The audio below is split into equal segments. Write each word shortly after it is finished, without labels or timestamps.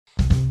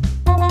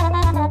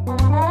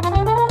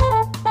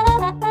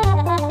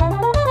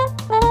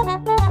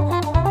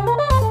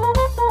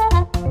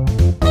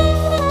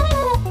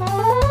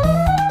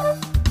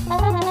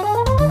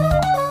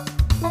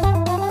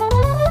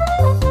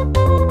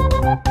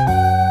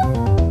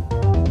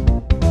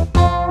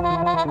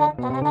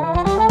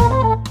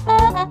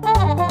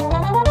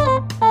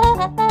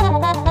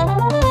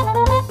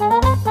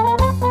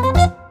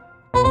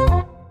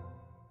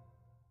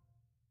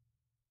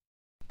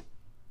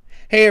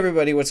Hey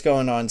everybody, what's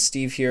going on?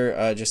 Steve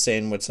here, just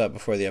saying what's up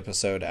before the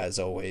episode, as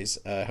always.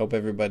 I hope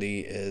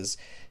everybody is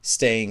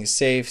staying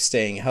safe,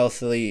 staying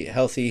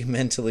healthy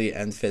mentally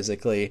and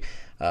physically.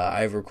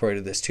 I've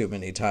recorded this too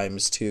many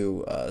times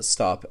to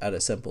stop at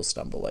a simple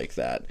stumble like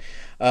that.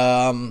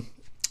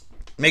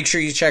 Make sure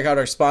you check out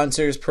our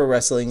sponsors,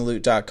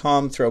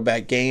 ProWrestlingLoot.com,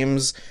 Throwback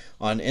Games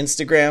on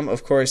Instagram.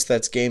 Of course,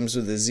 that's games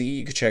with a Z.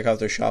 You can check out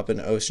their shop in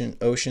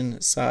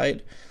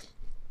Oceanside.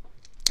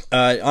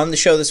 On the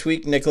show this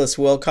week, Nicholas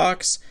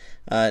Wilcox.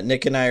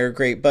 Nick and I are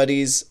great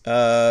buddies,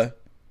 over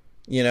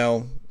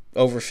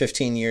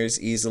 15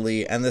 years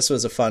easily, and this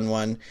was a fun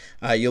one.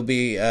 You'll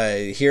be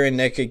hearing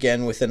Nick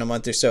again within a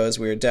month or so, as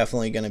we are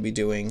definitely going to be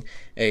doing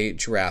a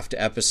draft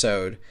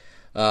episode.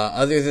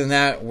 Other than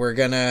that, we're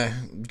going to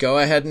go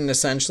ahead and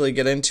essentially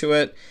get into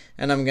it,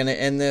 and I'm going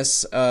to end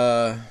this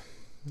on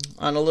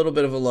a little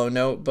bit of a low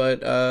note,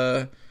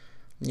 but,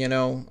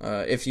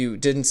 if you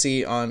didn't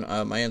see on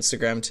my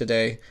Instagram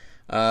today,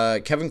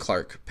 Kevin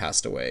Clark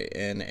passed away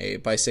in a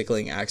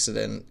bicycling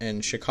accident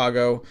in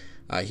Chicago.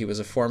 He was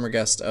a former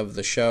guest of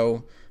the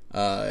show,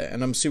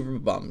 and I'm super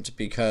bummed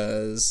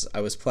because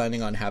I was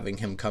planning on having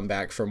him come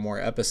back for more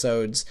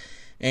episodes,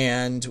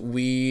 and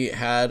we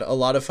had a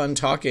lot of fun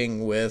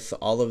talking with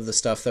all of the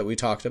stuff that we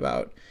talked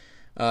about.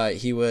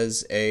 He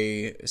was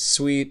a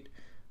sweet,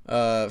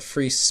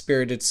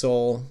 free-spirited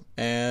soul,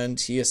 and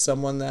he is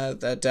someone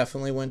that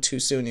definitely went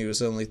too soon. He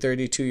was only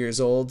 32 years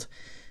old.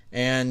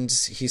 And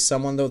he's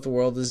someone that the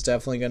world is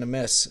definitely going to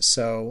miss.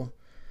 So,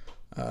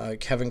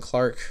 Kevin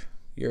Clark,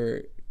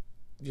 you're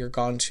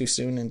gone too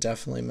soon and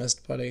definitely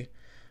missed, buddy.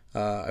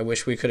 I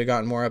wish we could have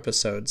gotten more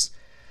episodes.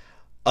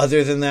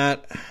 Other than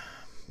that,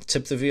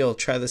 tip the veal.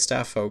 Try the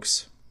staff,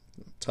 folks.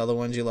 Tell the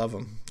ones you love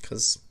them,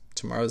 because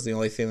tomorrow's the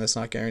only thing that's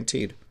not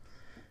guaranteed.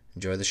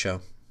 Enjoy the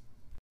show.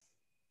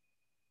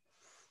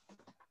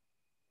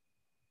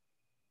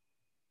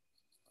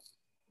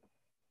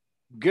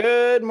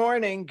 Good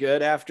morning,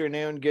 good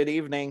afternoon, good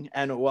evening,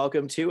 and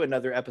welcome to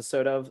another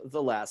episode of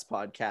The Last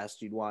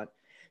Podcast You'd Want.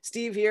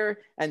 Steve here,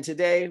 and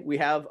today we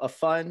have a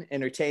fun,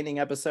 entertaining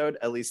episode.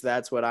 At least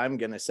that's what I'm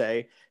going to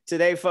say.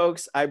 Today,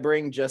 folks, I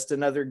bring just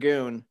another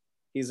goon.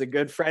 He's a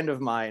good friend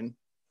of mine.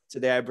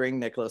 Today, I bring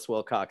Nicholas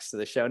Wilcox to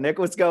the show. Nick,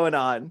 what's going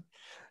on?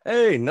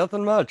 Hey,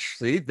 nothing much.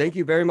 See, thank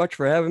you very much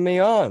for having me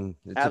on.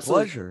 It's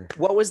Absolutely. a pleasure.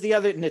 What was the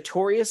other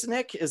Notorious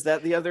Nick? Is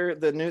that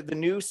the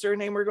new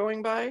surname we're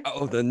going by?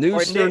 Oh, the new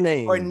Or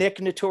surname. Nick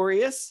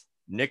Notorious?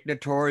 Nick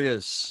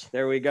Notorious.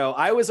 There we go.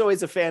 I was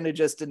always a fan of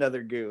Just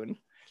Another Goon.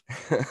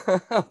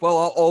 Well,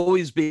 I'll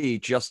always be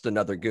just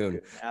another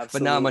goon. Absolutely.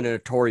 But now I'm a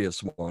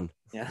notorious one.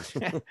 Yeah.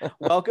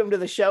 Welcome to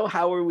the show.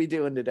 How are we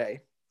doing today?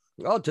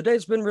 Oh,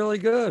 today's been really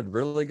good.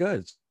 Really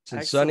good.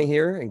 It's sunny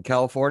here in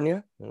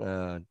California.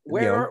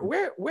 Where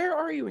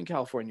are you in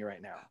California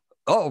right now?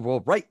 Oh,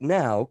 well, right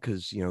now,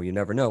 because, you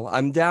never know.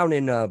 I'm down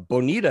in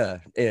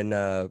Bonita,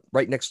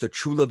 right next to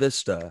Chula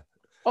Vista.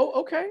 Oh,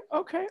 okay.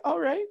 All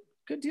right.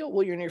 Good deal.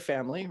 Well, you're near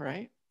family,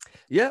 right?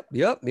 Yep.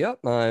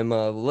 I'm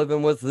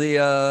living with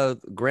the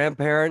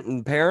grandparent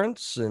and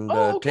parents and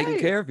taking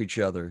care of each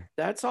other.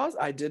 That's awesome.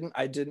 I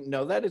didn't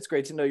know that. It's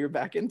great to know you're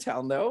back in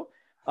town, though.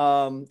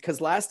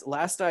 Because last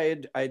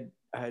I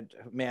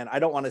man, I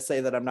don't want to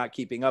say that I'm not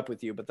keeping up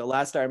with you, but the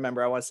last I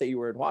remember, I want to say you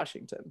were in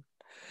Washington.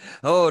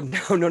 Oh,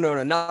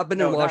 no, not been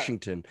in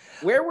Washington.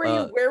 Where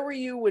were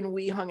you when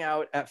we hung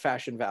out at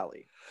Fashion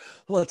Valley?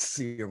 Let's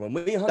see here. When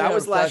we hung out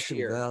at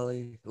Fashion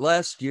Valley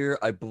last year,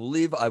 I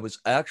believe I was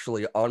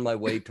actually on my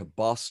way to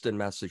Boston,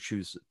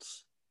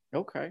 Massachusetts.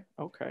 Okay.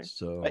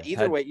 So but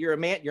either way, you're a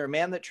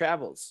man that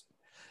travels.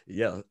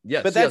 Yeah.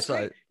 Yes. But that's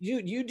great.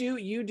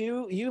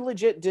 You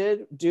legit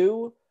did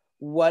do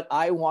what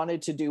I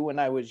wanted to do when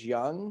I was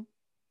young,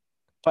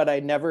 but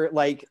I never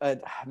my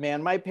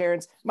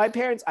parents,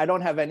 I don't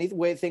have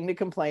anything to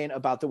complain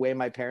about the way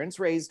my parents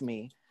raised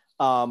me.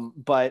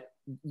 But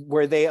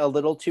were they a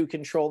little too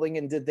controlling,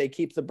 and did they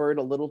keep the bird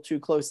a little too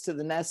close to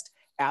the nest?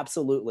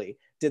 Absolutely.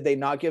 Did they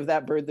not give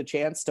that bird the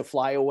chance to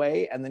fly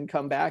away and then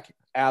come back?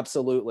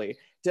 Absolutely.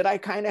 Did I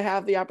kind of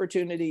have the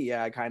opportunity?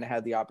 Yeah, I kind of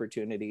had the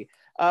opportunity.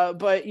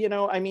 But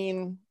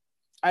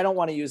I don't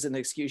want to use an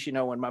excuse.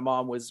 When my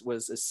mom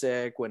was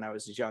sick when I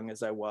was as young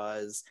as I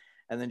was,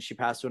 and then she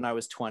passed when I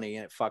was 20,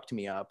 and it fucked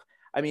me up.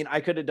 I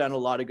could have done a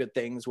lot of good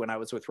things when I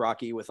was with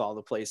Rocky, with all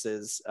the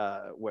places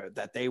where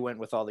they went,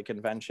 with all the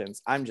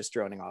conventions. I'm just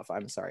droning off.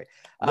 I'm sorry.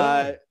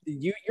 No.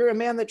 You're a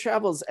man that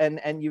travels,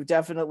 and you've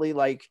definitely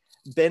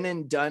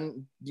been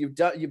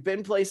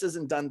places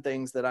and done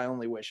things that I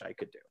only wish I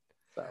could do.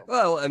 So.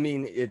 Well,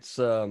 it's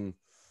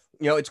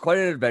it's quite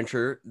an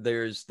adventure.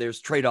 There's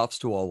trade-offs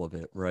to all of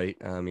it, right?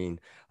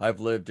 I've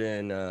lived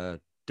in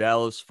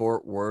Dallas,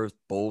 Fort Worth,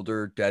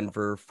 Boulder,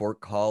 Denver, Fort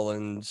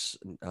Collins,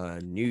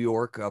 New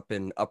York, up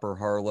in Upper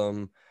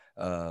Harlem,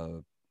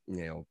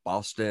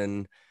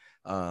 Boston,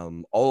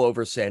 all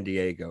over San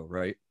Diego,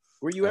 right?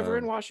 Were you ever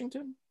in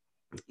Washington?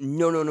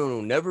 No.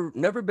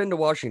 Never been to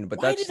Washington,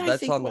 but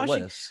that's on the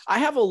list. I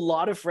have a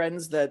lot of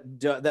friends that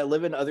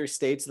live in other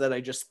states that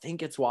I just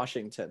think it's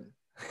Washington.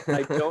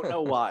 I don't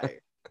know why.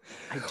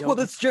 I Well, don't.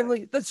 that's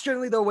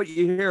generally though what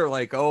you hear,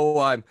 like, oh,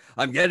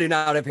 I'm getting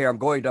out of here. I'm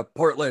going to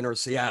Portland or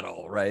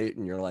Seattle, right?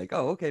 And you're like,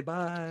 oh, okay,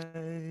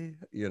 bye.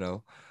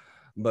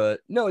 But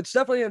no, it's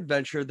definitely an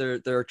adventure.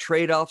 There are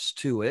trade-offs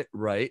to it,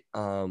 right?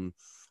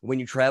 When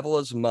you travel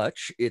as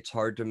much, it's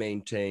hard to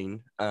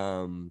maintain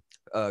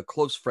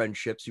close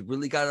friendships. You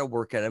really got to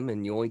work at them,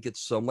 and you only get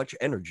so much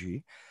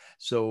energy.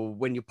 So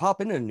when you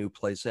pop in a new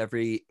place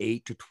every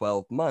 8 to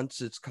 12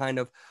 months, it's kind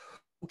of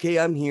okay.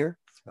 I'm here.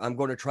 I'm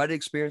going to try to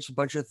experience a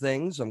bunch of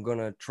things. I'm going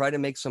to try to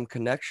make some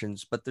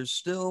connections, but there's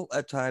still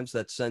at times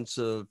that sense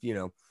of,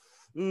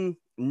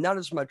 not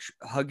as much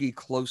huggy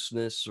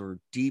closeness or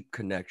deep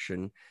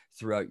connection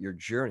throughout your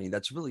journey.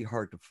 That's really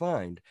hard to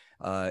find.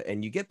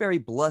 And you get very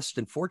blessed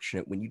and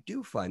fortunate when you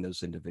do find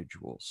those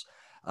individuals.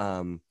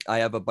 I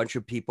have a bunch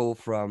of people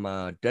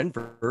from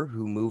Denver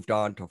who moved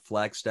on to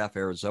Flagstaff,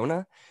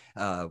 Arizona.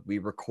 We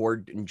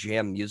record and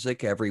jam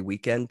music every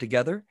weekend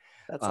together.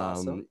 That's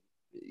awesome. Um,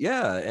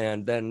 yeah,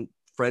 and then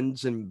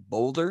friends in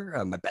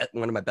Boulder.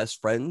 One of my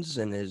best friends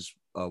and his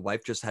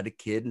wife just had a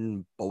kid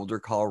in Boulder,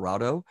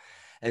 Colorado.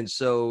 And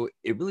so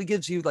it really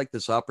gives you like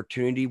this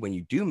opportunity when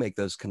you do make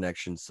those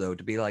connections, though,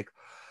 to be like,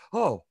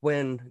 oh,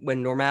 when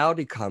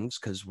normality comes,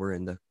 because we're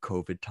in the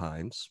COVID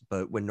times,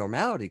 but when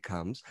normality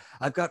comes,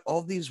 I've got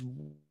all these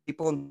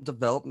people and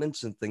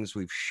developments and things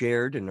we've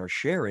shared and are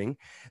sharing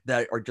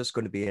that are just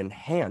going to be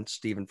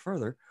enhanced even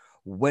further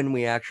when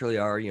we actually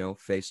are,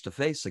 face to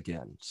face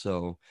again.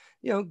 So,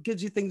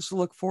 gives you things to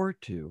look forward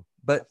to.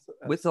 But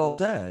with all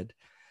Absolutely.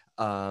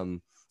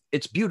 said,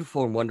 it's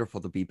beautiful and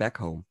wonderful to be back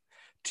home,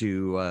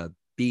 to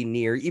be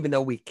near, even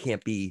though we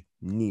can't be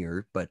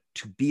near, but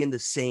to be in the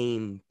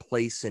same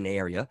place and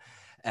area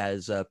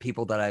as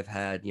people that I've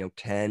had,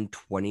 10,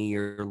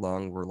 20-year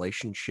long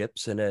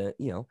relationships and,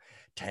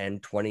 10,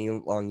 20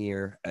 long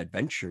year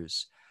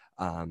adventures.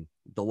 The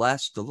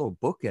little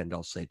bookend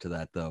I'll say to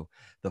that, though,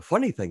 the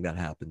funny thing that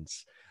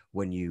happens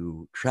when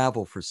you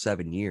travel for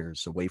 7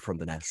 years away from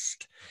the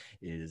nest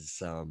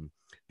is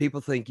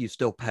people think you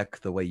still peck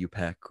the way you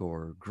peck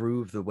or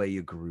groove the way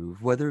you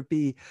groove, whether it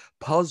be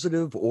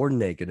positive or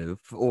negative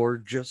or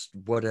just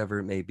whatever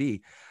it may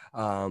be.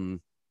 And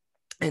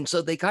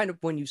so they kind of,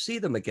 when you see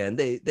them again,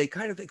 they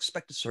kind of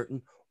expect a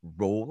certain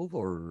role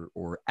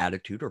or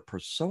attitude or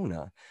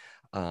persona.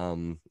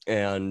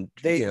 And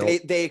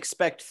They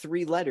expect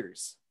 3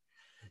 letters.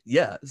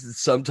 yeah,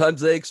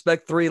 sometimes they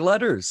expect 3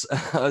 letters.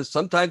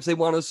 Sometimes they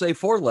want to say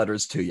 4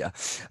 letters to you,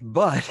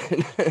 but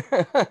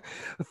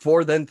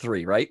four then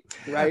three, right?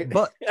 Right.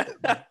 But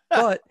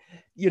but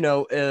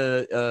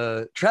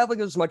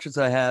traveling as much as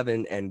I have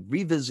and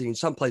revisiting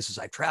some places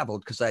I've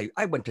traveled, because I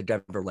went to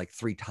Denver like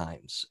 3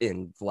 times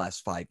in the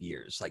last 5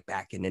 years, like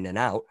back and in and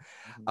out.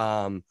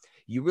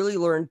 You really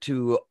learn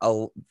to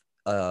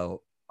uh,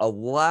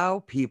 allow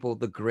people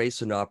the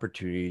grace and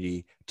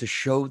opportunity to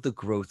show the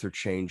growth or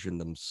change in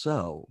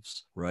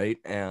themselves, right?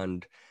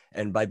 And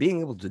by being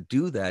able to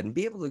do that and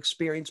be able to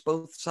experience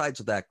both sides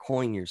of that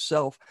coin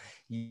yourself,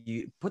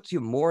 you puts you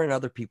more in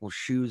other people's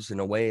shoes in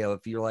a way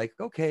of, you're like,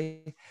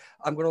 okay,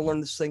 I'm going to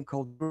learn this thing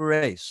called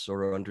grace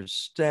or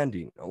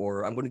understanding,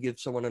 or I'm going to give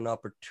someone an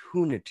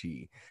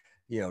opportunity,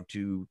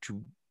 to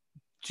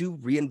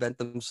reinvent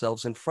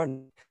themselves in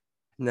front.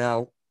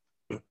 Now,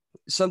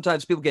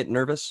 sometimes people get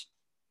nervous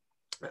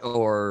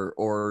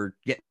or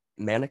get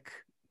manic,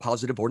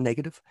 positive or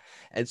negative,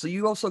 and so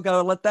you also got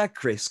to let that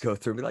grace go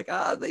through. Be like,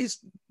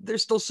 they're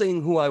still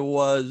seeing who I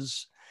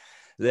was.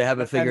 They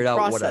haven't And figured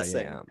out what I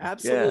processing, am. Yeah.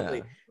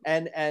 absolutely.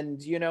 And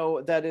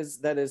that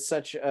is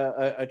such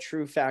a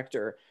true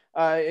factor,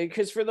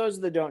 because for those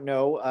that don't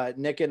know,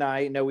 Nick and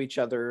I know each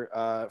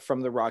other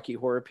from the Rocky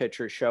Horror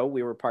Picture Show.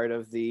 We were part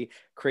of the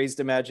Crazed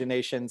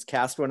Imaginations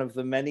cast, one of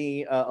the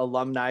many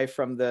alumni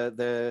from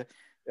the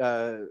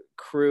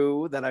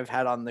crew that I've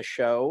had on the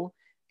show.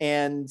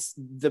 And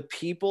the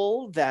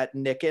people that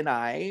Nick and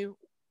I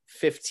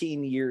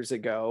 15 years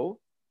ago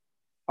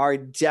are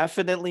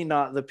definitely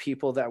not the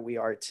people that we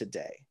are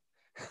today.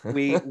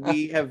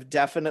 We have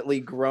definitely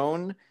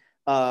grown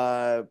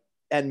and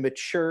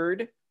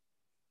matured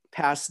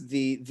past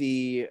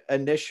the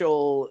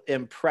initial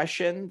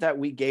impression that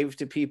we gave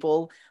to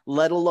people,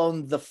 let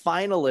alone the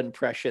final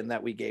impression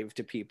that we gave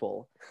to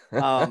people.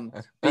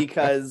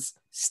 Because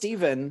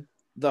Stephen,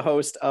 the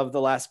host of the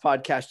last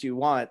podcast you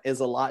want, is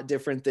a lot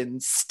different than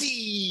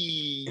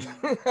Steve.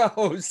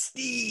 Oh,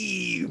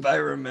 Steve! I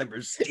remember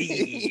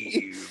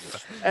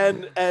Steve. I'll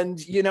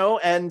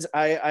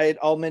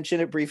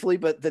mention it briefly,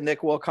 but the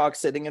Nick Wilcox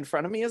sitting in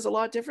front of me is a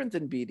lot different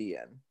than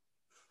BDN.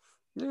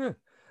 Yeah.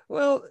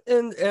 Well,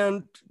 and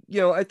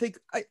I think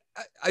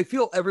I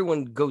feel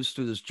everyone goes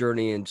through this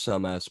journey in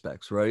some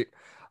aspects, right?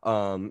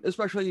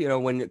 Especially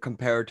when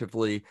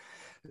comparatively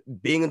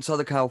being in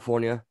Southern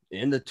California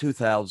in the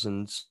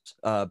 2000s,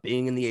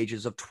 being in the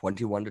ages of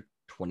 21 to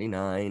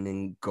 29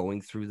 and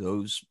going through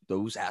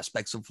those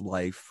aspects of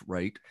life,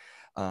 right?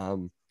 A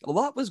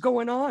lot was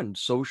going on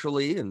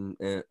socially and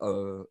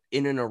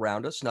in and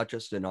around us, not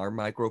just in our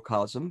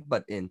microcosm,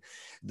 but in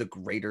the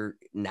greater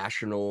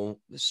national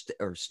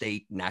or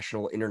state,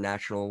 national,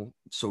 international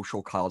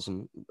social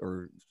cosm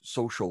or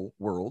social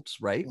worlds,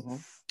 right?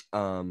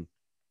 Mhm.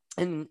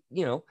 And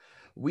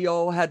we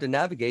all had to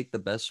navigate the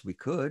best we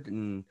could.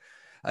 And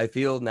I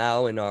feel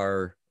now in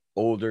our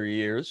older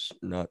years,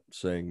 not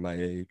saying my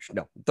age,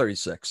 no,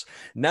 36.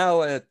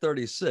 Now at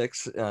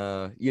 36,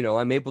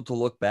 I'm able to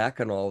look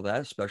back on all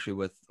that, especially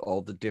with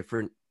all the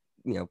different,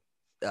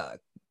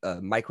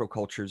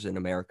 microcultures in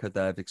America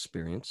that I've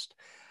experienced,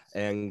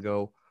 and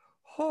go,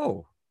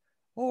 oh,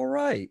 all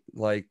right,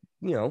 like,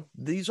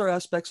 these are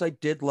aspects I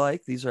did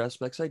like, these are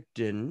aspects I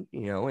didn't,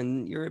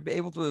 and you're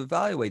able to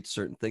evaluate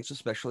certain things,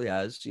 especially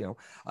as,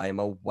 I am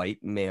a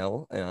white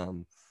male,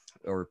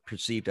 or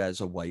perceived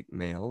as a white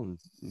male, and,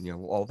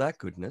 all that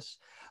goodness.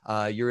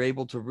 You're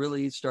able to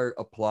really start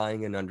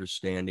applying and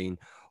understanding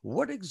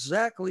what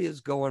exactly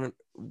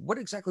what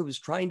exactly was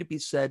trying to be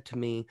said to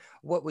me,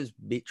 what was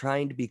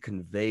trying to be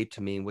conveyed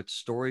to me, what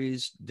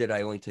stories did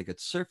I only take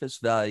at surface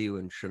value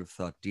and should have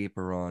thought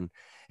deeper on.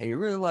 And you're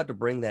really allowed to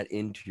bring that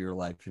into your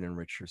life and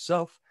enrich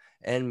yourself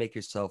and make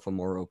yourself a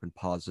more open,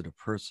 positive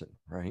person,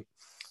 right?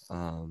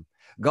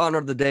 Gone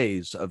are the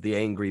days of the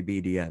angry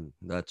BDN.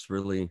 That's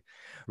really,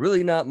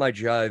 really not my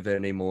jive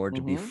anymore,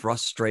 to be Mhm.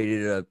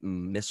 frustrated at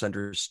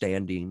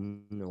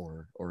misunderstanding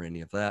or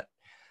any of that.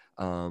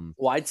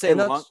 Well, I'd say And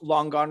long, that's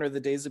long gone are the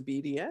days of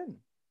BDN.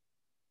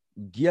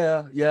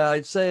 yeah,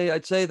 I'd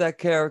say that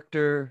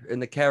character in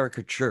the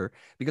caricature,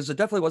 because it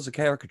definitely was a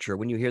caricature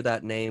when you hear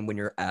that name when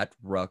you're at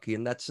Rocky.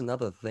 And that's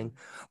another thing,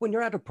 when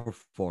you're at a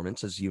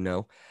performance, as you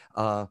know,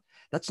 uh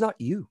that's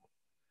not you.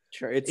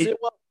 Sure. It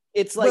Well,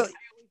 it's like well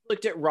I always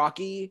looked at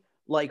Rocky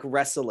like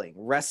wrestling.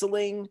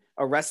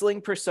 A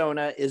wrestling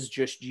persona is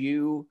just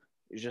you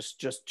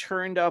just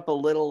turned up a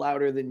little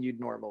louder than you'd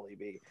normally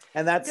be.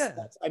 And yeah.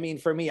 that's I mean,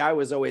 for me, I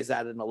was always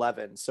at an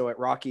 11. So at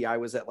Rocky, I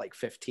was at like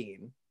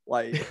 15.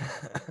 Like,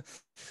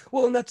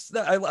 Well, and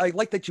I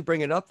like that you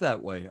bring it up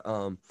that way.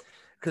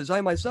 Because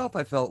I myself,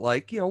 I felt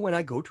like, when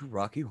I go to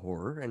Rocky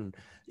Horror, and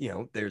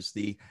there's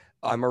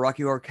I'm a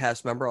Rocky Horror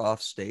cast member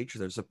off stage.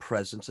 There's a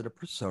presence and a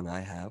persona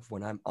I have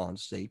when I'm on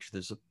stage.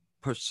 There's a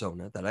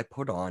persona that I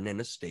put on and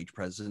a stage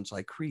presence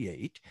I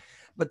create.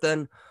 But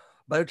then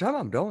by the time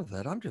I'm done with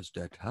that, I'm just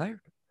dead tired.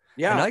 And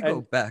yeah, I go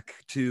and back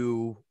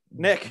to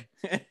Nick.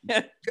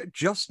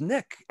 just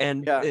Nick.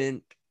 And Yeah.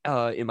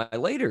 in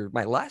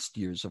my last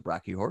years of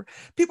Rocky Horror,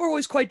 people are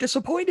always quite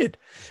disappointed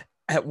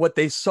at what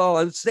they saw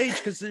on stage,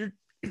 because they're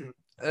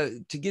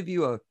to give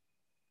you a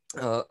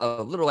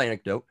little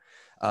anecdote.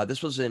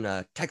 This was in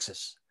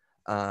Texas,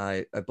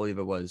 I believe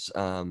it was.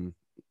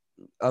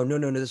 Oh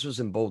no, this was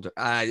in Boulder.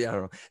 I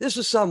don't know. This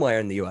was somewhere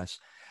in the U.S.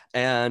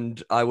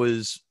 And I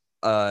was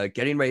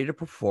getting ready to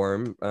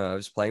perform. I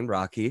was playing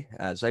Rocky,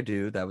 as I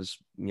do. That was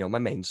my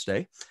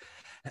mainstay.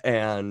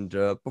 And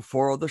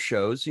before all the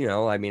shows,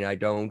 I mean, I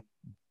don't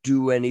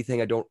do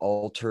anything. I don't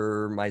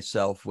alter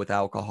myself with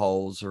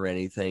alcohols or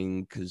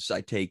anything, because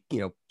I take,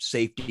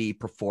 safety,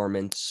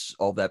 performance,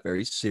 all that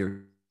very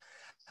serious.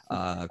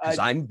 Because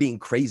Uh, I'm being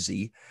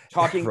crazy,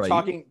 talking, right?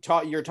 talking,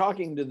 you're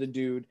talking to the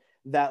dude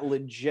that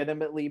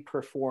legitimately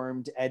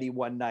performed Eddie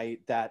one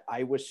night that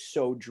I was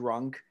so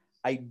drunk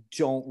I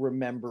don't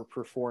remember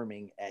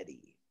performing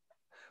Eddie.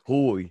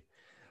 Hoi,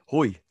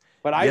 hoi.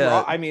 But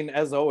Yeah. I mean,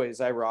 as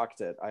always, I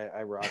rocked it.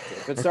 I rocked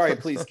it. But sorry,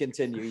 please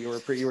continue. You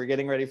were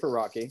getting ready for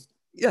Rocky.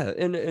 Yeah,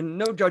 and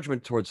no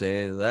judgment towards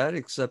any of that,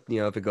 except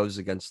if it goes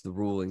against the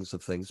rulings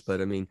of things.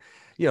 But I mean,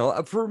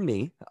 for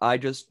me, I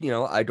just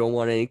I don't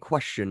want any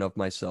question of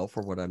myself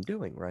or what I'm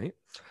doing, right?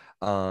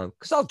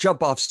 Because I'll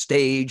jump off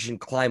stage and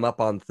climb up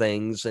on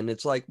things, and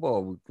it's like,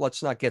 well,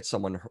 let's not get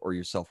someone or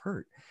yourself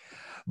hurt.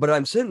 But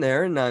I'm sitting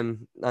there and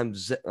I'm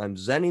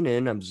zenning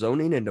in, I'm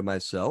zoning into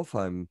myself.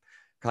 I'm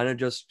kind of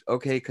just,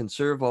 okay,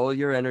 conserve all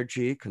your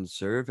energy,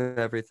 conserve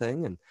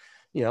everything. And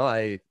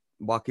I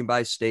walking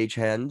by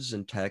stagehands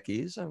and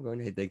techies, I'm going,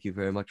 hey, thank you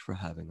very much for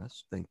having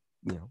us.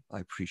 I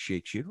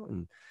appreciate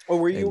you. Oh,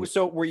 And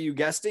were you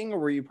guesting or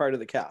were you part of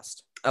the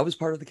cast? I was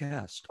part of the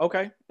cast.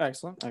 Okay,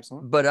 excellent,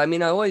 excellent. But I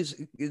mean, I always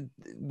with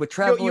You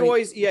traveling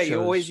always, yeah,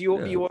 shows,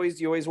 yeah. you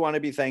always want to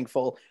be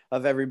thankful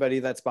of everybody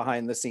that's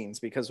behind the scenes,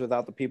 because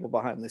without the people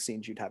behind the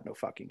scenes, you'd have no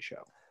fucking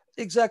show.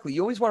 Exactly.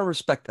 You always want to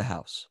respect the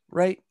house,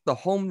 right? The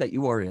home that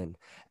you are in.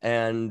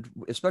 And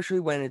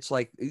especially when it's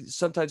like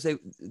sometimes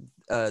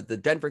the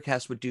Denver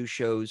cast would do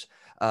shows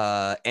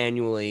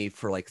annually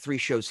for like 3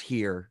 shows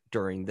here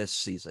during this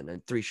season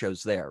and 3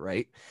 shows there,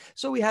 right?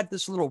 So we had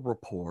this little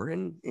rapport,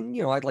 and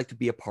I'd like to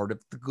be a part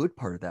of the good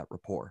part of that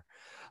rapport.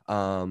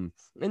 And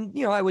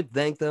I would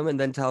thank them and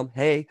then tell them,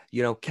 hey,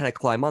 can I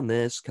climb on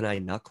this? Can I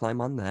not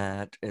climb on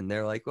that? And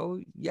they're like, oh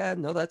yeah,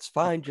 no, that's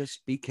fine,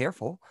 just be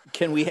careful.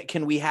 Can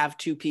we have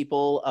 2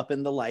 people up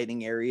in the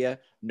lighting area?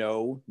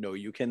 No, no,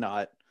 you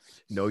cannot.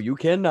 No, you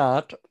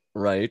cannot,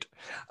 right?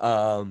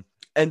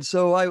 And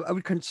so I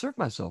would conserve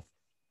myself.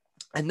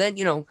 And then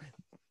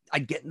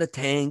I'd get in the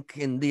tank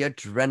and the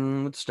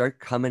adrenaline would start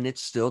coming. It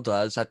still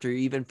does. After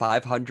even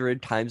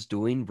 500 times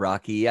doing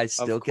Rocky, I Of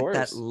still get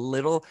that course.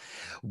 little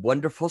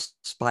wonderful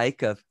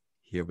spike of,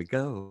 here we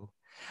go.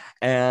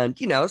 And,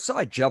 so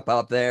I jump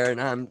up there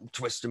and I'm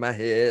twisting my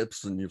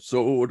hips and you're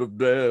sort of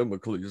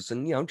Damocles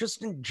and,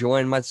 just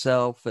enjoying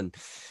myself and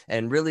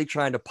really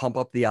trying to pump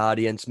up the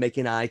audience,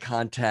 making eye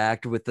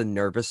contact with the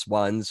nervous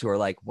ones who are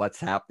like, what's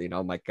happening?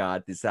 Oh my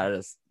God, is that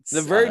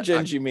The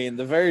virgins, you mean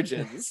the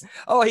virgins?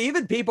 Oh,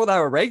 even people that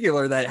were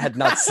regular that had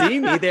not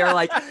seen me, they were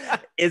like,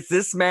 is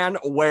this man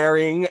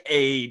wearing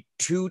a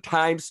 2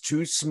 times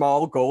too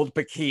small gold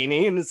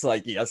bikini? And it's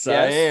like, yes, I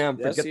Yes, am.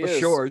 yes, Forget he the is.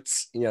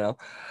 shorts,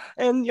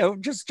 and,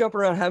 just jump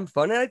around having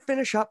fun. And I'd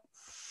finish up,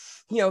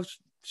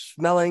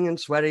 smelling and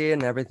sweaty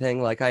and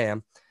everything like I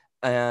am.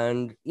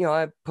 And,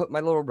 I put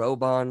my little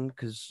robe on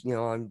because,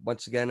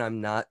 once again,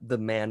 I'm not the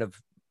man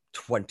of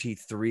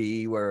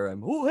 23 where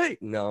I'm, oh, hey,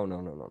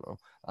 no.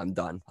 I'm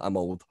done. I'm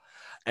old.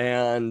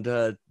 And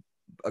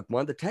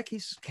one of the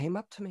techies came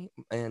up to me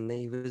and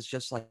he was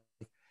just like,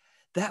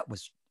 that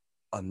was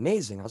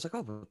amazing. I was like,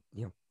 oh,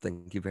 well,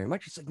 thank you very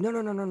much. He's like,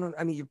 no.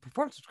 I mean, your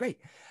performance was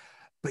great,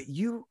 but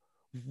you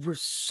were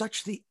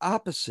such the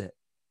opposite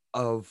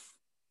of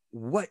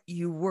what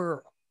you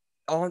were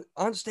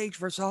on stage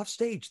versus off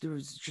stage.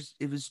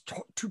 It was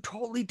two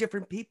totally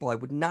different people. I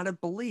would not have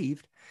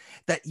believed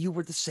that you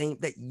were the same,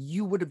 that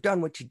you would have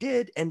done what you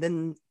did and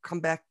then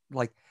come back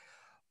like,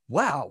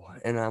 wow.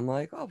 And I'm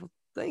like, oh, well,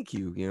 thank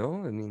you.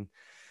 I mean,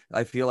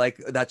 I feel like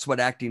that's what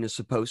acting is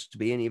supposed to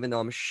be. And even though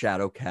I'm a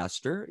shadow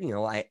caster,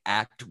 I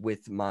act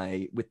with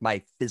my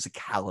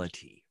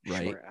physicality,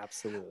 right? Sure,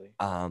 absolutely.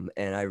 And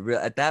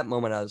at that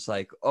moment, I was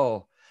like,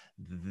 oh,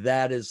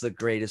 that is the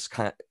greatest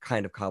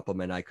kind of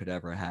compliment I could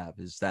ever have,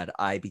 is that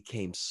I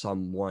became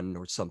someone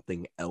or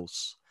something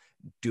else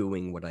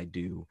doing what I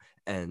do.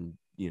 And,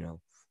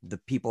 the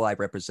people I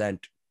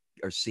represent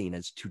are seen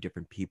as two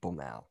different people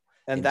now.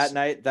 And that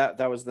night,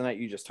 that was the night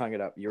you just hung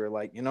it up. You were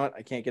like, you know what?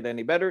 I can't get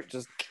any better.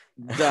 Just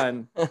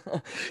done. Good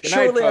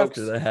Shortly night,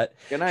 after that,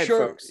 good night,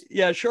 folks.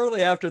 Yeah,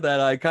 shortly after that,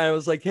 I kind of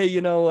was like, hey,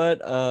 you know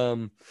what?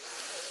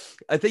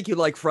 I think you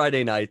like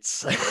Friday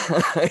nights.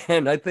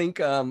 And I think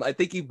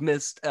you've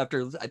missed,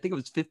 after I think it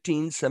was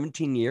 15,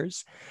 17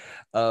 years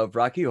of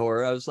Rocky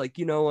Horror. I was like,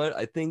 you know what?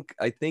 I think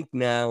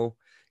now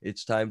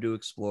it's time to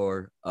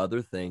explore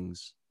other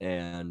things.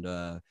 And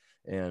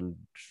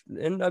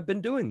I've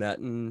been doing that,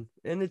 and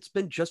it's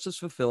been just as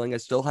fulfilling. I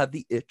still have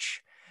the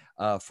itch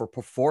for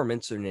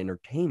performance and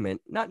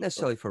entertainment, not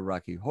necessarily for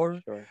Rocky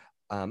Horror. Sure.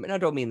 And I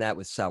don't mean that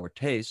with sour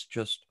taste,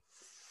 just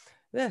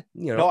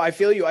No, I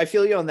feel you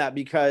on that,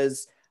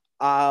 because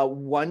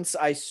once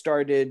I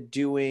started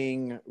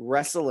doing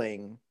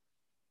wrestling,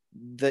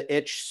 the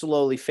itch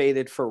slowly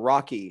faded for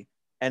Rocky,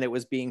 and it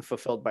was being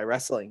fulfilled by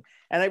wrestling.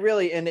 And I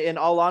really, in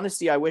all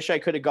honesty, I wish I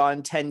could have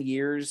gone 10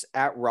 years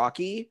at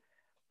Rocky.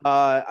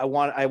 I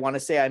want to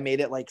say I made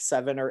it like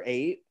 7 or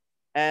 8,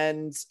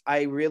 and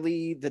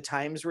the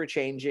times were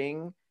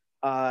changing.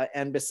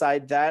 And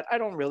beside that, I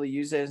don't really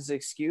use it as an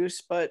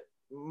excuse, but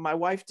my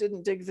wife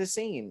didn't dig the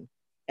scene,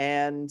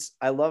 and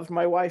I loved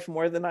my wife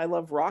more than I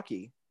love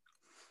Rocky.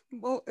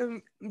 Well,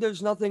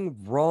 there's nothing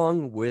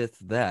wrong with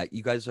that.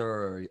 You guys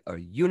are a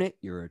unit.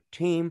 You're a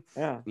team.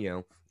 Yeah.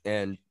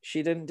 And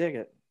she didn't dig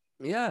it.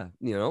 Yeah,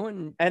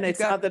 and it's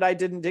not that I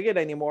didn't dig it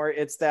anymore.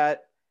 It's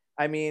that,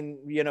 I mean,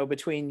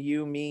 between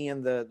you, me,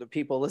 and the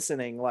people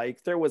listening,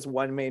 like, there was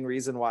one main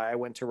reason why I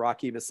went to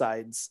Rocky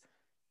besides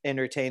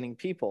entertaining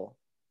people.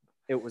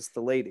 It was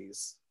the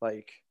ladies.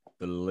 Like,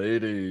 the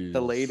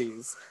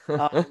ladies.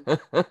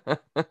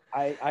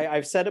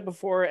 I've said it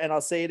before and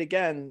I'll say it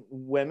again.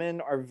 Women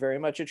are very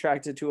much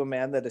attracted to a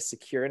man that is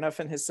secure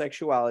enough in his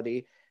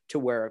sexuality to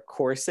wear a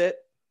corset,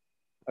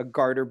 a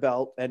garter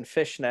belt, and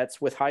fishnets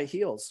with high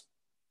heels.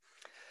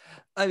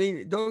 I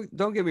mean,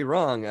 don't get me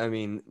wrong. I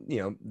mean,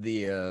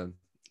 the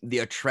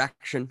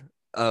attraction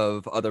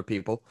of other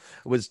people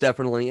was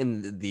definitely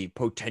in the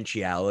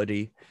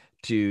potentiality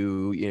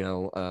to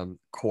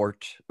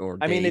court or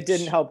dates. I mean, it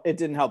didn't help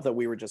that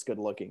we were just good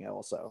looking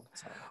also.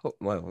 So. Oh,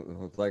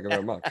 well, thank you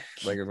very much.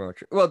 Thank you very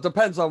much. Well, it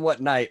depends on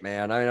what night,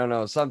 man. I don't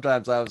know.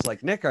 Sometimes I was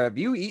like, Nick, have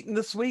you eaten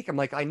this week? I'm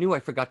like, I knew I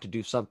forgot to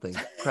do something.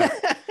 Crap.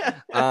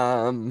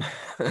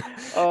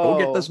 Go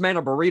get this man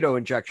a burrito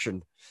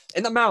injection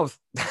in the mouth.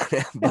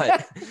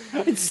 But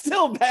it's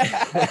still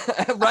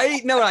bad.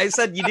 Right? No, I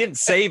said you didn't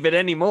save it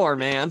anymore,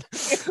 man.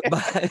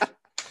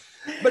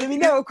 But I mean,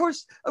 no, of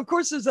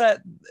course is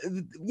that,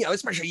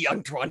 especially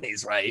young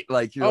 20s, right?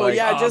 Like, you're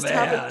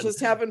just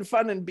having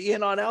fun and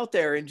being on out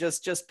there and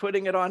just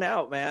putting it on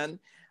out, man.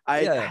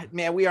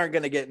 Man, we aren't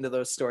going to get into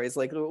those stories.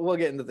 Like, we'll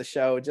get into the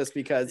show just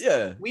because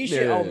we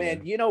should. Oh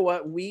man, you know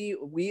what?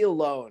 We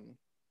alone,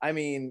 I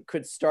mean,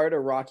 could start a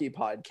Rocky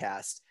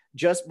podcast,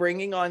 just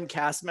bringing on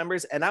cast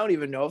members. And I don't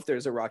even know if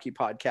there's a Rocky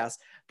podcast,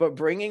 but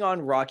bringing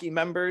on Rocky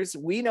members.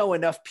 We know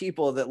enough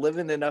people that live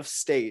in enough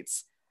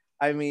states.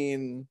 I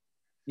mean,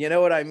 you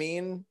know what I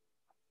mean?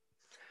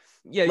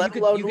 Yeah, Let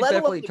you alone, could let alone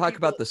definitely the talk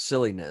people, about the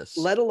silliness.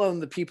 let alone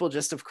the people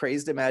just of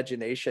crazed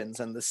imaginations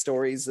and the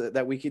stories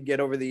that we could get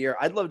over the year.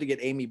 I'd love to get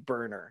Amy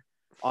Berner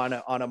on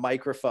a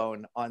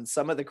microphone on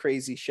some of the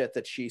crazy shit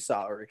that she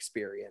saw or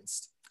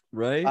experienced.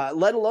 Right?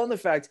 Let alone the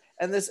fact,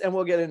 and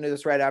we'll get into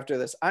this right after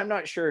this. I'm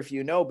not sure if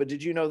you know, but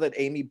did you know that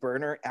Amy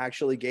Berner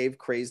actually gave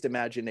Crazed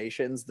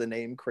Imaginations the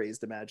name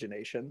Crazed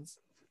Imaginations?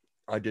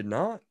 I did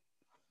not.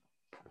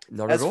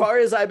 Not at As all. far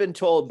as I've been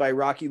told by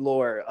Rocky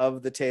Lore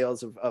of the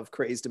Tales of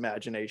Crazed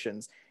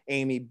Imaginations,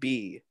 Amy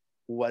B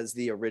was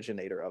the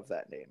originator of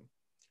that name.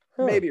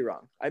 Huh. Maybe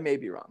wrong. I may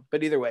be wrong.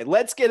 But either way,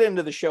 let's get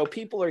into the show.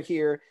 People are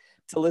here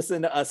to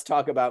listen to us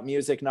talk about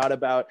music, not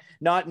about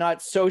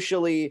not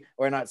socially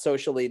or not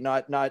socially,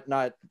 not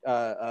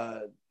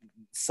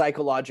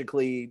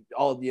psychologically,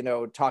 all, you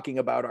know, talking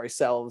about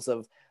ourselves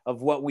of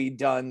what we've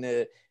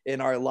done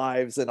in our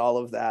lives and all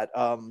of that.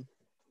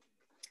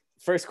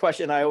 First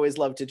question I always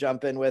love to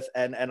jump in with,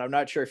 and I'm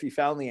not sure if you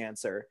found the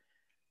answer,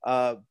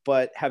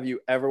 but have you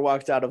ever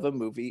walked out of a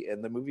movie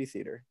in the movie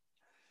theater?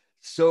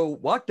 So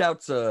walked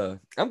out's I'm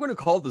going to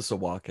call this a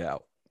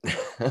walkout.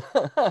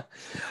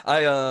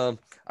 I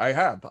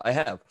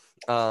have.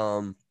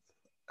 Um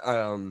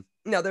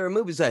Now there are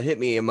movies that hit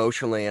me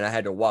emotionally and I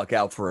had to walk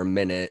out for a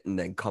minute and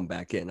then come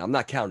back in. I'm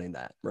not counting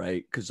that,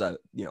 right? Because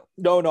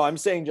No, I'm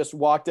saying just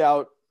walked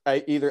out.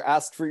 I either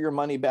asked for your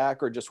money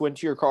back or just went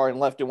to your car and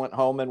left and went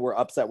home and were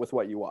upset with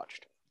what you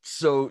watched.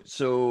 So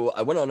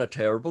I went on a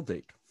terrible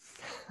date.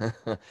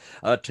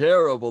 A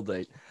terrible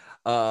date.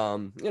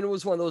 And it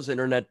was one of those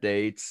internet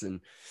dates,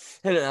 and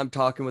I'm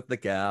talking with the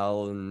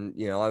gal, and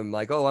I'm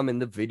like, oh, I'm in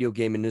the video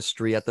game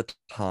industry at the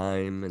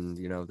time, and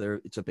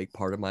it's a big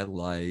part of my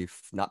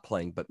life, not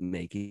playing but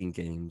making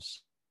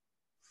games.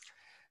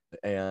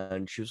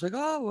 And she was like,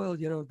 oh,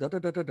 well, da da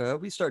da da da.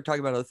 We started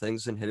talking about other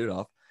things and hit it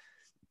off,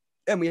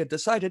 and we had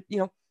decided,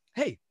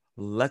 hey,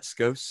 let's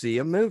go see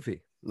a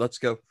movie. Let's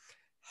go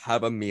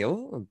have a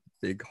meal, a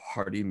big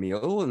hearty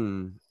meal,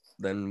 and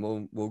then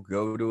we'll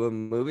go to a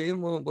movie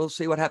and we'll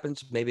see what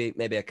happens. Maybe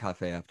a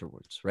cafe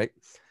afterwards, right?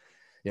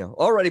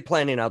 Already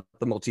planning out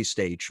the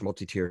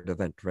multi-tiered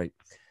event, right?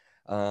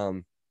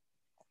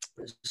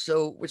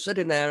 So we're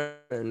sitting there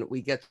and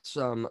we get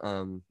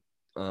some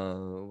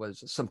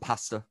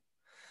pasta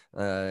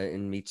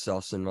and meat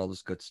sauce and all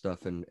this good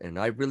stuff. And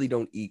I really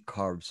don't eat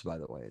carbs, by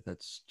the way.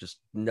 That's just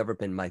never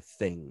been my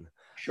thing.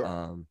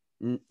 Sure.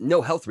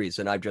 No health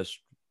reason.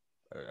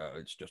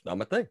 It's just not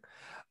my thing.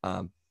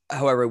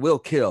 However, I will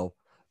kill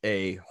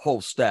a whole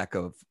stack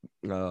of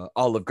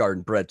Olive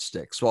Garden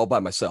breadsticks all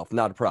by myself.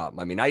 Not a problem.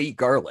 I mean, I eat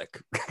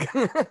garlic.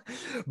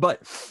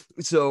 But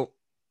so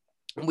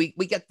we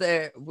get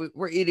there,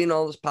 we're eating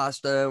all this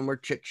pasta and we're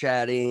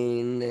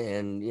chit-chatting,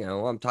 and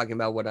I'm talking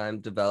about what I'm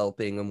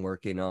developing and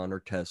working on or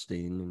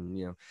testing,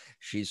 and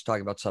she's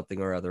talking about something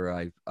or other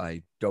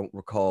I don't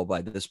recall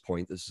by this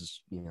point. This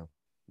is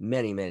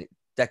many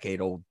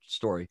decade old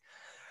story.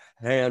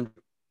 And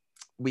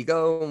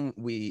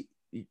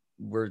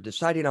we're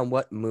deciding on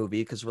what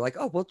movie, because we're like,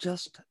 oh, we'll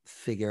just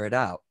figure it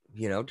out,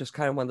 just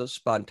kind of one of those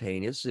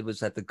spontaneous. It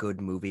was at the good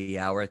movie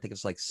hour. I think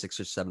it's like 6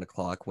 or 7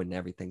 o'clock when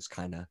everything's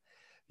kind of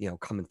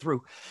coming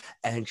through.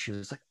 And she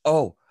was like,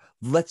 oh,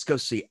 let's go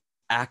see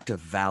Act of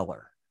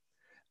Valor.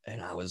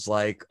 And I was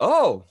like,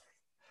 oh,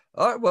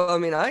 all right, well, I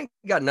mean, I ain't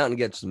got nothing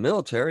against the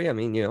military. I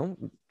mean,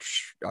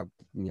 I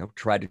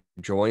tried to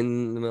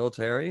join the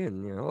military,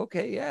 and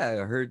okay, yeah,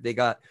 I heard they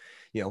got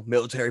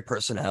military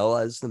personnel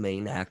as the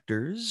main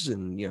actors,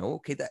 and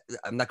okay, that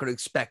I'm not going to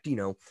expect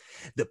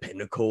the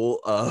pinnacle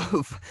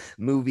of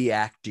movie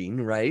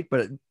acting, right?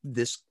 But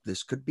this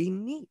could be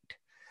neat.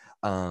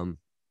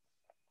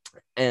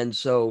 And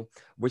so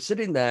we're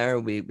sitting there,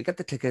 we got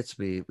the tickets,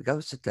 we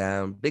go sit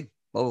down, big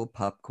bowl of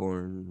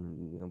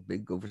popcorn,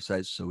 big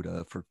oversized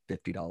soda for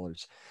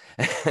 $50.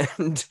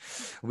 And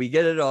we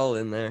get it all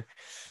in there.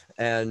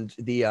 And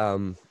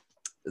the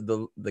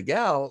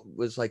gal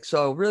was like,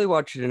 so I really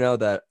want you to know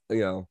that,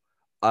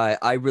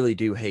 I really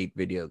do hate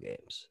video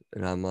games.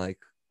 And I'm like,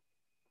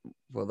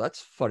 well, that's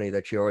funny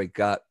that you already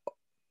got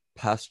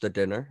past a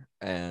dinner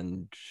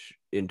and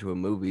into a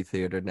movie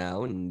theater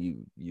now, and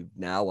you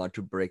now want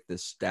to break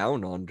this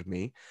down onto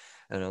me.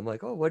 And I'm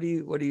like, oh, what do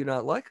you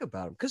not like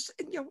about them? Because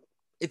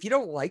if you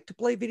don't like to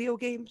play video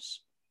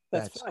games,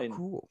 that's fine.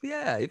 cool.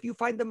 Yeah, if you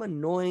find them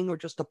annoying or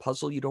just a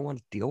puzzle you don't want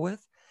to deal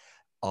with,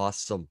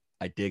 awesome.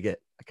 I dig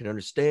it. I can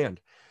understand.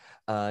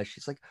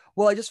 She's like,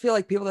 well, I just feel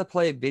like people that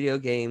play video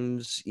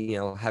games,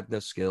 have no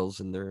skills,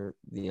 and they're,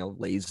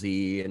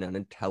 lazy and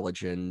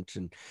unintelligent.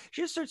 And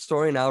she just starts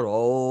throwing out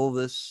all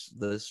this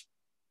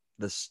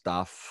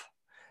stuff,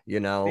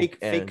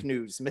 Fake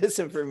news,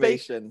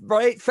 misinformation.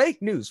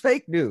 fake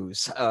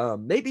news.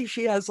 Maybe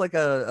she has like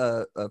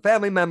a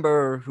family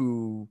member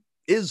who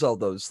is all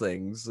those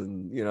things,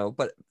 and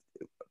but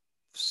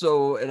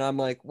so, and I'm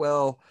like,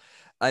 well,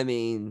 I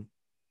mean,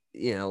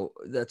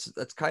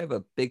 that's kind of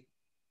a big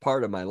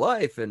part of my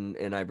life,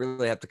 and I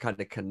really have to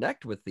kind of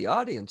connect with the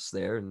audience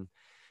there, and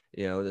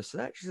this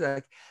and that. She's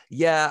like,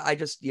 yeah, I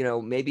just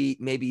maybe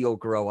you'll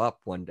grow up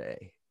one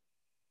day.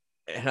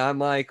 And I'm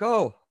like,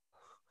 oh,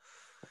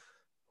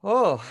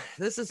 Oh,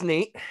 this is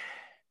neat.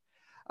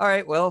 All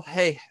right. Well,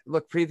 hey,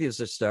 look, previews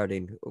are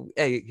starting.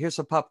 Hey, here's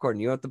some popcorn.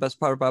 You know what the best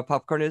part about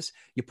popcorn is?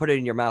 You put it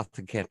in your mouth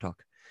and can't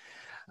talk.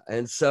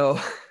 And so,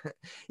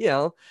 you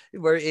know,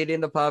 we're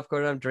eating the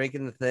popcorn. I'm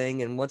drinking the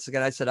thing. And once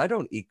again, I said, I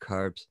don't eat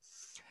carbs.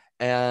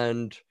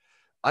 And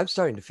I'm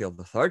starting to feel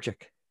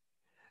lethargic,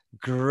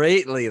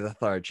 greatly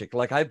lethargic.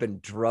 Like I've been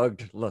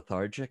drugged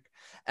lethargic.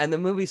 And the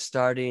movie's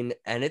starting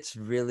and it's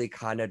really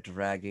kind of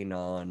dragging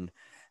on.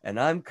 And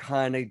I'm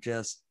kind of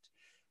just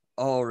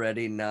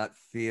already not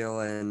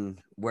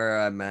feeling where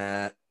I'm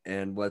at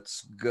and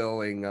what's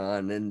going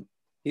on.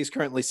 He's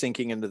currently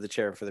sinking into the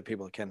chair for the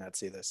people who cannot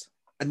see this.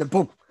 And then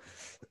boom,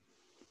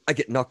 I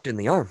get knocked in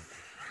the arm.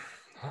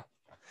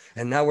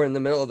 And now we're in the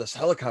middle of this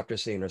helicopter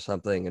scene or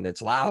something, and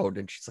it's loud.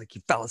 And she's like,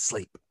 "You fell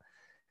asleep."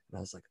 And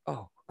I was like,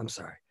 "Oh, I'm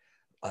sorry."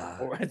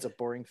 It's a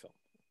boring film.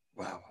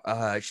 Wow.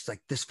 She's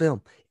like, "This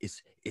film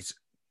is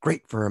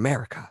great for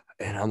America."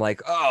 And I'm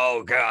like,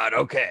 "Oh God,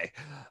 okay,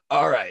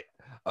 all right,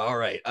 all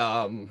right."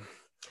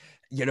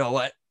 You know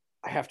what?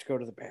 I have to go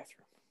to the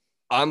bathroom.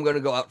 I'm gonna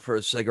go out for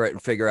a cigarette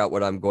and figure out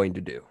what I'm going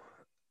to do.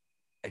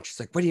 And she's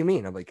like, "What do you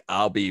mean?" I'm like,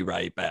 "I'll be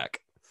right back."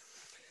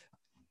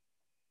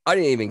 I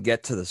didn't even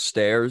get to the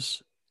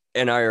stairs,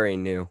 and I already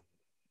knew.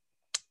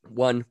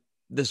 One,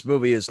 this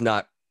movie is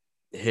not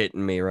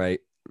hitting me right.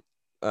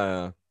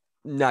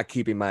 Not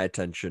keeping my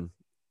attention.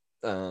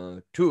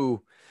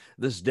 Two,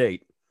 this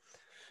date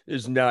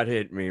is not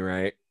hitting me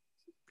right.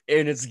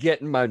 And it's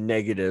getting my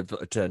negative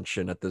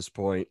attention at this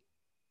point.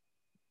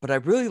 But I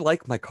really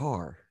like my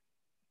car.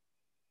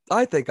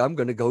 I think I'm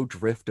going to go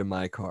drift in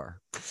my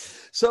car.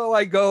 So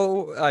I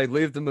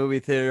leave the movie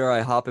theater,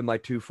 I hop in my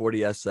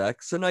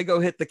 240SX, and I go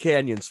hit the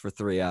canyons for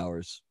 3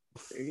 hours.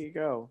 There you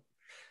go.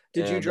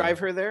 Did you drive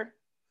her there?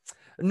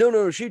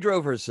 No, she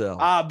drove herself.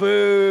 Ah,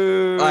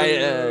 boo!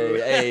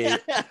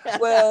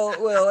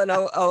 Well, and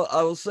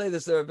I will say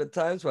this: there have been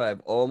times where I've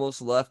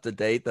almost left a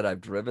date that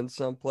I've driven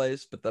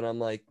someplace, but then I'm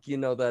like,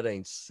 that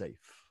ain't safe.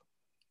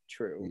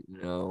 True.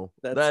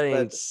 That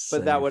ain't safe.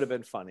 But that would have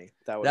been funny.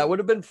 That would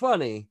have been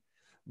funny,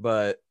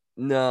 but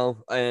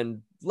no.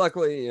 And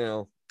luckily,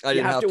 I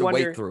didn't have to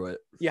wait through it.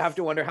 You have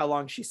to wonder how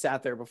long she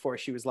sat there before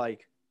she was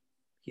like,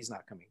 "He's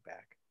not coming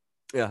back."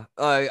 Yeah,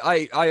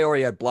 I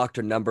already had blocked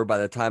her number by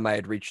the time I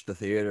had reached the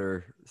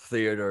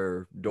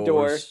theater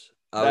doors.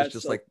 I was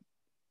just like,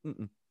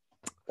 mm-mm.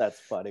 That's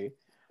funny.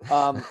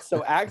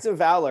 So Acts of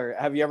Valor,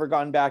 have you ever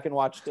gone back and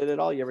watched it at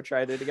all? You ever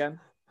tried it again?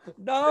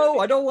 No,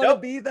 I don't want to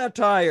be that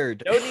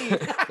tired. No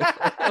need.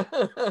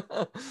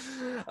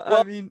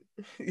 I mean,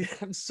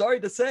 I'm sorry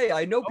to say,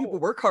 I know people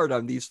work hard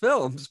on these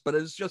films, but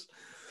it's just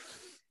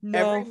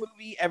no.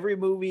 Every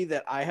movie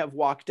that I have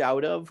walked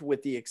out of,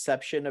 with the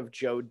exception of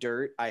Joe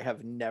Dirt, I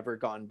have never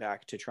gone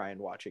back to try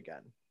and watch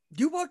again.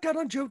 You walked out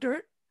on Joe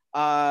Dirt?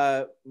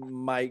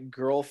 My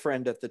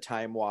girlfriend at the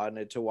time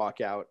wanted to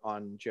walk out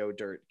on Joe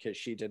Dirt because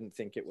she didn't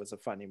think it was a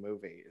funny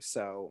movie.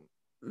 So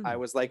I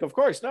was like, of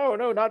course, no,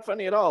 not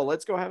funny at all.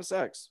 Let's go have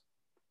sex.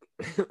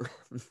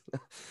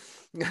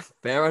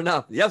 Fair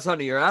enough. Yes,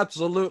 honey, you're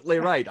absolutely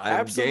right.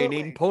 I'm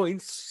gaining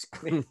points.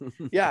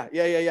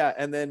 Yeah.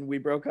 And then we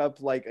broke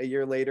up like a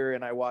year later,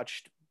 and I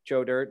watched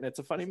Joe Dirt, and it's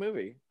a funny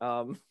movie.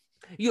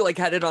 You like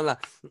had it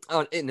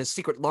in a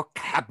secret lock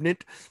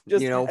cabinet,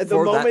 just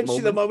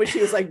the moment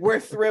she was like, "We're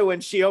through,"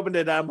 and she opened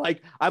it, I'm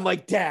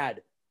like,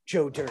 "Dad,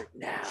 Joe Dirt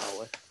now."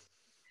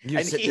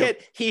 And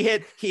he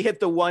hit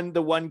the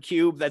one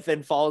cube that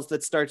then falls,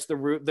 that starts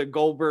the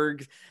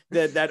Goldberg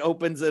that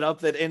opens it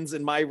up, that ends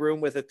in my room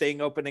with a thing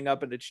opening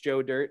up, and it's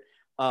Joe Dirt.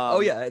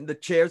 And the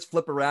chairs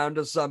flip around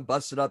to some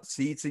busted up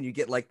seats, and you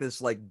get like this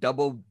like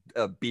double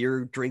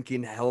beer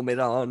drinking helmet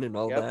on and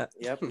all that.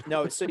 Yep.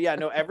 No,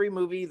 every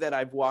movie that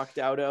I've walked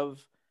out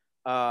of,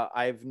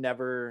 I've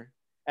never,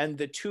 and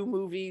the two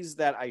movies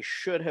that I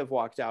should have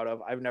walked out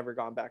of, I've never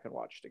gone back and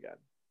watched again.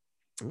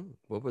 Ooh,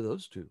 what were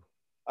those two?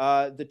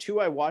 The two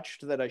I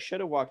watched that I should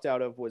have walked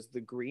out of was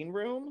The Green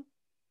Room.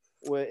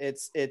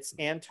 It's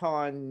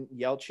Anton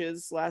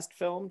Yelchin's last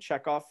film,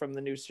 Chekhov, from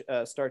the new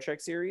Star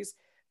Trek series.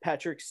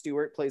 Patrick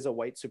Stewart plays a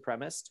white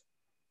supremacist.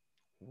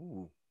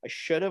 Ooh. I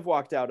should have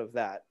walked out of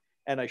that,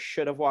 and I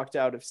should have walked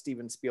out of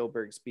Steven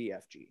Spielberg's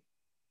BFG.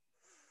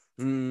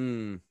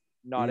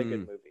 Not a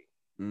good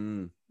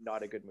movie.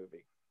 Not a good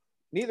movie.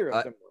 Neither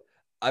of them were.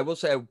 I will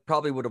say I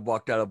probably would have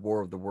walked out of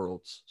War of the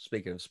Worlds.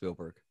 Speaking of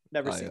Spielberg,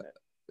 never seen it.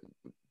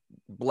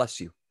 Bless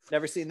you.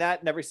 Never seen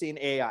that. Never seen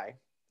AI.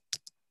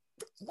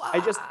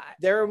 Why?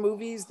 There are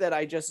movies that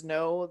I just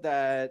know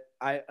that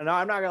I'm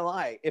not gonna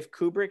lie. If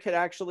Kubrick had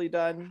actually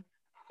done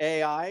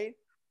AI,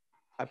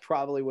 I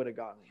probably would have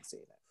gone and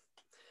seen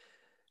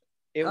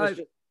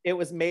it. It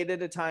was made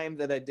at a time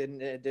that it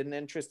didn't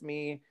interest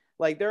me.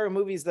 Like, there are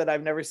movies that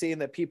I've never seen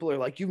that people are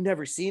like, "You've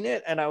never seen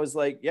it?" And I was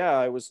like, "Yeah,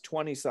 I was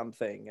 20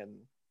 something and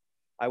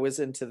I was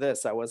into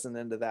this. I wasn't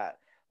into that."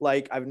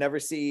 Like, I've never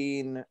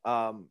seen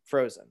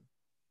Frozen.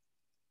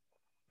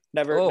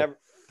 Never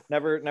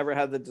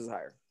had the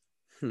desire.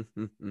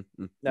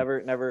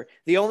 Never.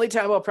 The only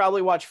time I'll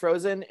probably watch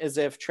Frozen is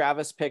if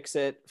Travis picks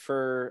it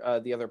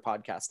for the other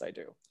podcast I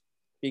do.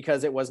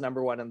 because it was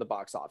number one in the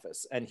box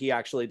office, and he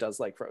actually does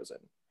like Frozen.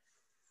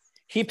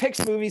 He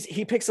picks movies.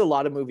 He picks a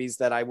lot of movies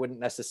that I wouldn't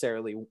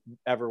necessarily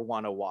ever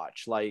want to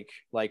watch. Like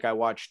I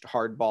watched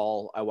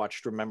Hardball. I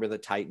watched Remember the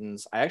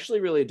Titans. I actually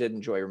really did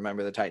enjoy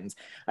Remember the Titans.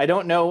 I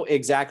don't know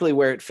exactly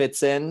where it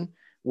fits in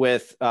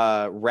with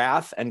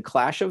Wrath and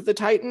Clash of the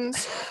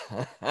Titans,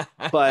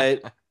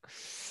 but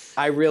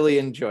I really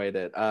enjoyed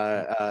it.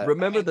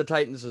 Remember the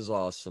Titans is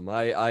awesome.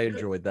 I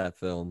enjoyed that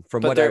film from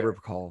But what I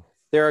recall.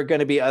 There are going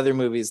to be other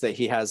movies that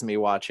he has me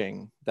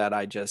watching that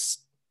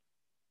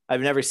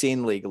I've never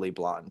seen Legally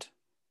Blonde.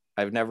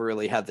 I've never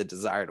really had the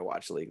desire to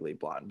watch Legally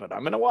Blonde, but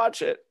I'm going to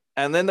watch it.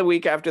 And then the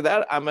week after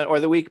that, or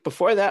the week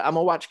before that, I'm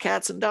going to watch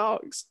Cats and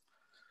Dogs.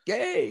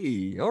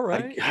 Yay. All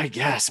right. I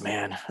guess,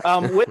 man.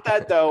 With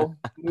that, though,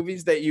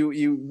 movies that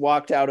you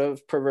walked out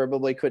of,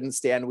 proverbially couldn't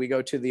stand, we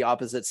go to the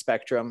opposite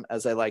spectrum,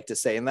 as I like to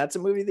say. And that's a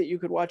movie that you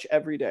could watch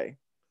every day.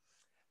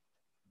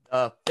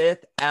 The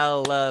Fifth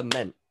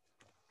Element.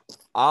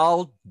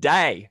 All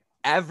day.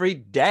 Every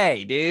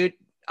day, dude.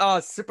 Oh,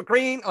 super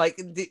green.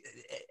 Like,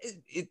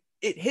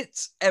 it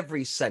hits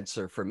every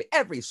sensor for me.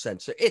 Every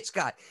sensor. It's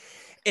got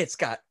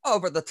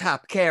over the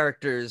top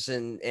characters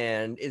and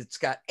it's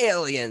got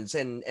aliens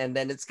and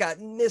then it's got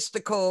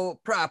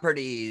mystical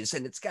properties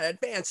and it's got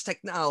advanced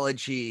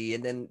technology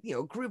and then, you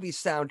know, groovy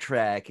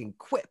soundtrack and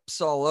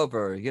quips all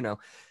over, you know,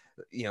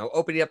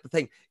 opening up the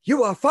thing,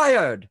 you are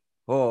fired.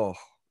 Oh,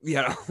 you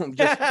know,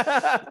 just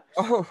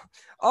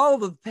all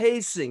the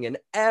pacing and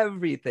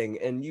everything.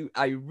 And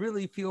I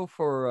really feel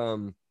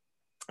for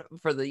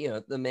the, you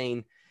know, the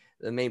main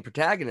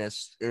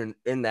protagonist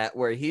in that,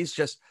 where he's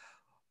just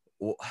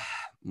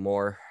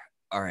more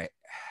all right.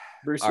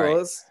 Bruce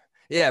Willis.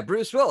 Right. Yeah,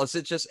 Bruce Willis.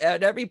 It's just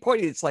at every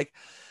point it's like,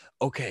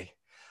 okay,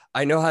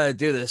 I know how to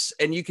do this,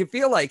 and you can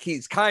feel like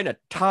he's kind of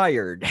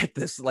tired at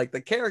this. Like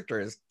the character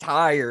is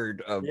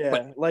tired of. Yeah,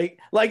 but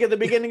like at the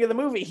beginning of the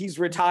movie, he's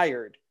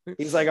retired.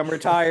 He's like, I'm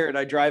retired.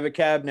 I drive a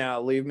cab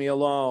now. Leave me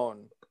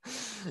alone.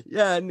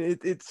 Yeah, and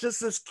it's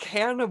just this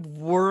can of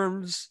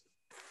worms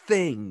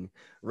thing,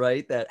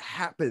 right? That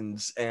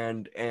happens,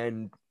 and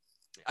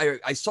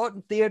I saw it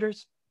in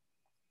theaters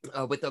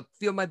with a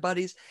few of my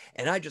buddies,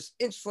 and I just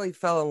instantly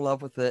fell in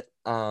love with it.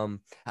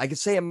 I could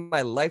say in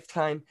my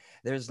lifetime,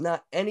 there's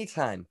not any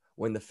time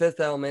when The Fifth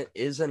Element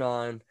isn't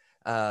on.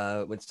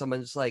 When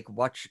someone's like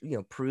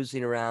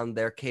cruising around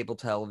their cable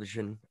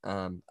television.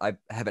 I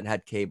haven't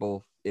had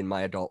cable in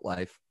my adult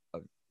life,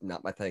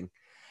 not my thing.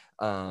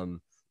 And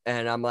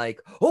I'm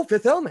like, oh,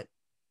 Fifth Element.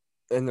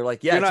 And they're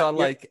like, yeah, it's on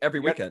like every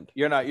weekend.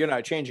 You're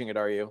not changing it,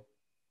 are you?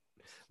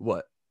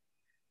 What?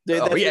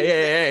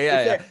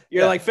 Yeah.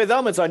 You're like, Fifth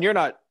Element's on. You're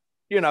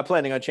not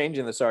planning on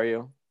changing this, are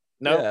you?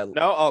 No. Yeah.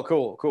 No. Oh,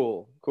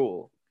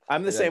 cool.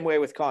 I'm the same way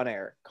with Con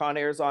Air. Con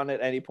Air's on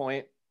at any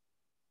point.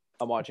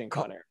 I'm watching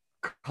Con Air.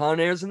 Con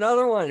Air's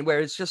another one where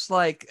it's just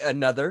like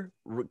another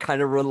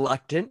kind of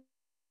reluctant,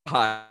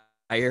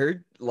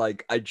 tired.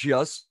 Like, I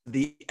just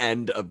the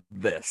end of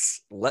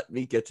this. Let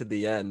me get to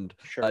the end.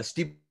 Sure.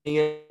 Steve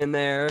in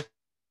there.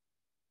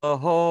 A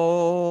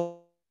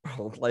whole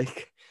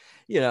like,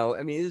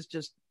 I mean, it's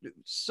just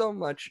so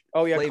much.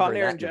 Oh yeah, Con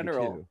Air in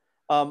general.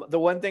 The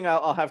one thing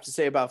I'll have to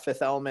say about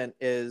Fifth Element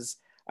is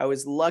I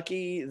was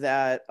lucky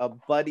that a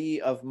buddy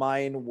of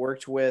mine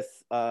worked with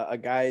a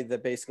guy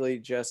that basically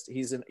just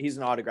he's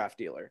an autograph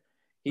dealer.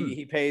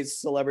 He pays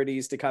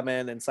celebrities to come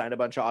in and sign a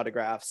bunch of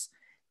autographs,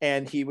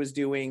 and he was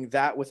doing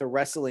that with a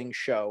wrestling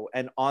show,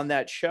 and on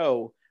that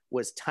show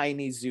was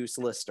Tiny Zeus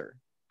Lister.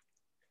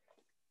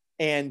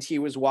 And he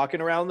was walking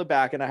around the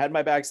back, and I had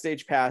my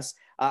backstage pass.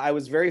 I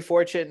was very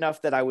fortunate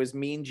enough that I was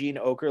Mean Gene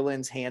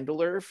Okerlund's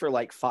handler for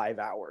like 5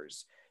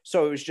 hours.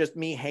 So it was just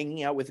me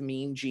hanging out with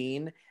Mean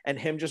Gene and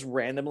him just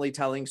randomly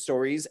telling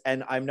stories.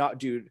 And I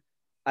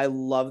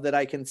love that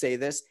I can say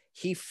this.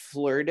 He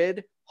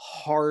flirted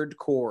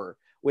hardcore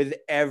with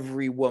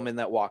every woman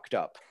that walked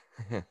up.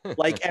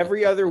 Like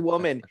every other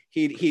woman,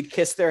 he'd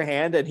kiss their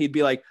hand and he'd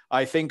be like,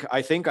 I think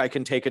I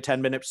can take a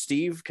 10-minute.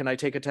 Steve, can I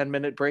take a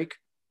 10-minute break?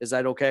 Is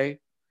that okay?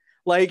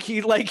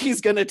 He's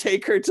gonna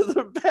take her to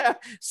the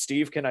back.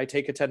 Steve, can I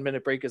take a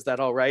 10-minute break? Is that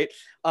all right?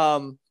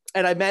 And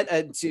I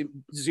met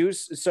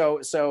Zeus.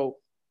 So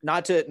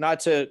not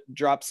to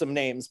drop some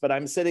names, but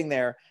I'm sitting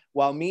there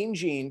while Mean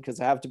Gene, because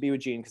I have to be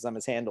with Gene because I'm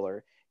his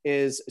handler,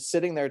 is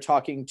sitting there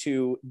talking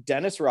to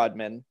Dennis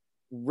Rodman,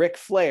 Ric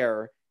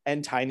Flair,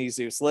 and Tiny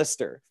Zeus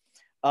Lister.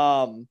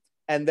 And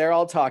they're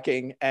all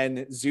talking,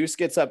 and Zeus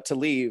gets up to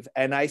leave,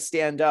 and I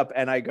stand up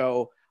and I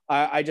go,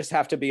 I just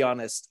have to be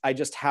honest. I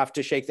just have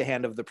to shake the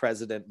hand of the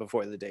president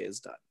before the day is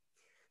done.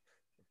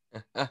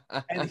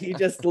 And he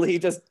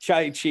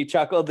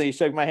chuckled and he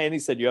shook my hand.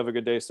 He said, "You have a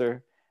good day,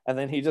 sir." And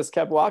then he just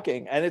kept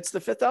walking. And it's The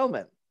Fifth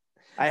Element.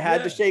 I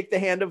had to shake the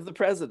hand of the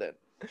president.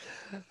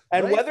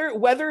 And right.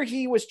 whether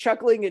he was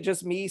chuckling at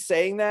just me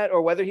saying that,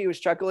 or whether he was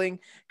chuckling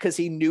because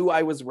he knew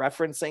I was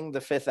referencing The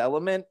Fifth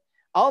Element,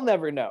 I'll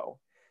never know.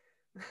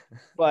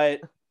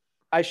 But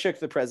I shook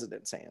the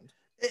president's hand.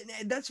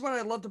 And that's what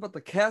I loved about the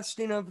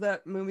casting of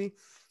that movie.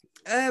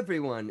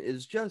 Everyone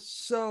is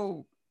just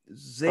so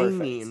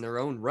zany in their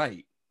own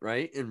right.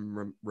 right?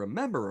 And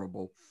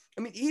rememberable.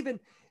 I mean,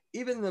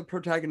 even the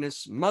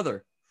protagonist's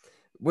mother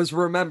was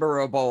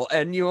rememberable,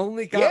 and you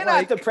only got You're not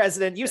like the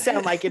president. You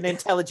sound like an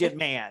intelligent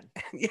man.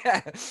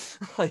 yeah,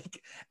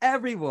 like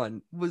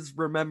everyone was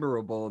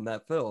rememberable in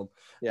that film.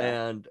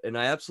 Yeah. And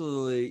I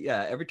absolutely,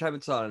 yeah, every time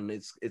it's on,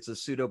 it's a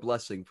pseudo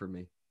blessing for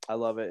me. I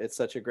love it. It's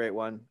such a great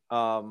one.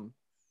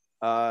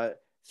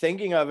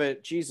 Thinking of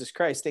it, Jesus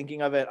Christ,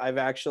 thinking of it, I've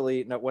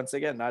actually, no, once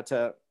again, not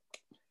to,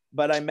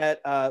 but I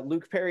met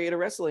Luke Perry at a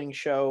wrestling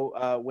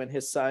show when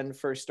his son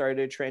first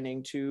started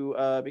training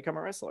to become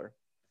a wrestler.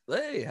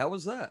 Hey, how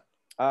was that?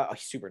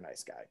 Super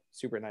nice guy.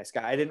 Super nice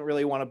guy. I didn't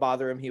really want to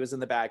bother him. He was in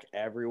the back.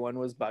 Everyone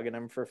was bugging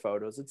him for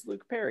photos. It's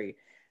Luke Perry.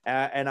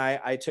 And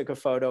I took a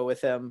photo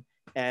with him.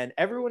 And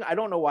everyone, I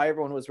don't know why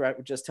everyone was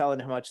just telling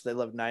how much they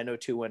love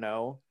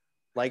 90210.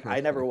 Like, I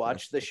never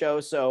watched the show.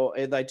 So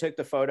I took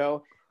the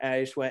photo and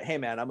I just went, hey,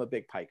 man, I'm a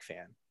big Pike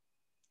fan.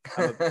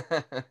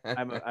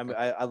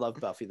 I love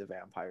Buffy the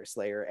Vampire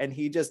Slayer. And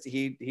he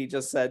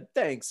just said,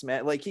 thanks,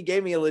 man. Like, he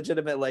gave me a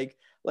legitimate, like,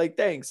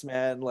 thanks,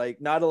 man.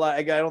 Like, not a lot.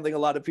 I don't think a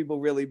lot of people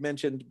really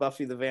mentioned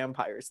Buffy the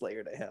Vampire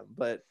Slayer to him,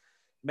 but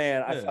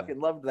man, I fucking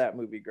loved that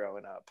movie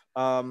growing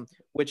up.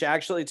 Which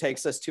actually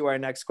takes us to our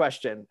next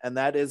question. And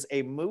that is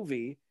a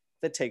movie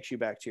that takes you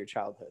back to your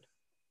childhood.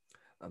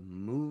 A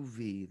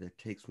movie that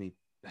takes me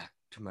back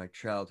to my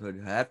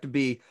childhood. I have to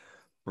be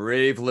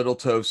Brave Little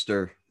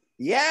Toaster.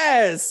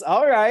 Yes.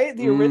 All right.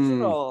 The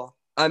original.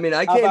 I mean,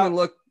 I can't even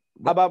look.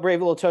 How about Brave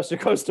Little Toaster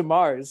Goes to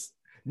Mars?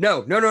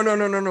 No.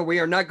 We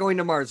are not going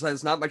to Mars. That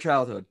is not my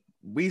childhood.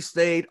 We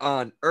stayed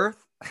on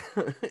Earth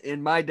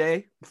in my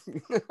day.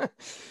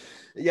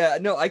 Yeah,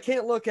 no, I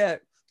can't look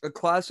at a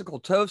classical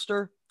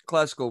toaster,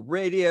 classical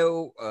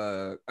radio,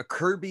 a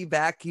Kirby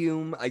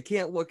vacuum. I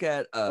can't look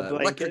at a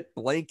electric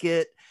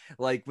blanket,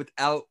 like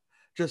without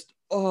just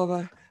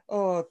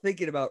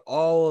thinking about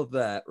all of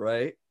that,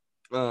 right?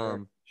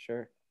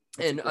 Sure.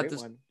 And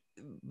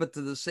but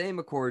to the same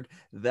accord,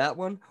 that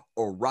one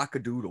or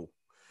Rockadoodle.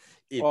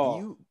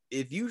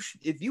 If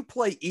you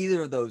play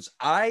either of those,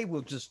 I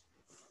will just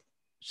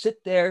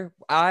sit there,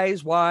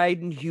 eyes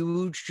wide and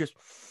huge, just.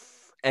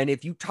 And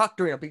if you talk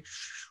during, I'll be,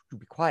 shh, you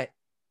be quiet.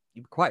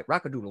 You be quiet.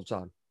 Rockadoodle's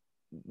on.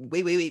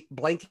 Wait.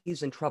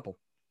 Blanky's in trouble.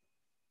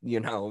 You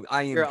know,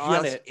 I am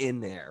just in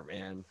there,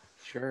 man.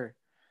 Sure.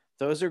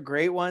 Those are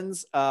great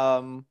ones.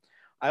 I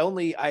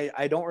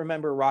don't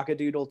remember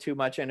Rockadoodle too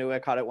much. I knew I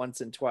caught it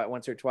once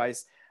or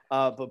twice.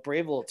 But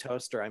Brave Little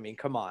Toaster, I mean,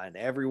 come on.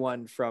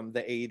 Everyone from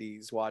the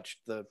 80s watched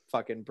the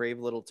fucking Brave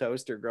Little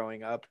Toaster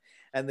growing up,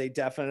 and they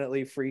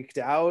definitely freaked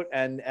out.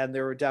 And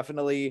there were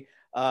definitely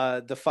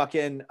the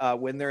fucking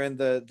when they're in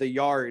the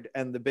yard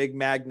and the big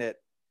magnet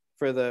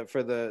for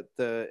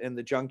the in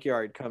the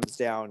junkyard comes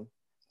down.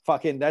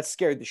 Fucking that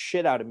scared the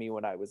shit out of me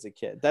when I was a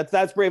kid.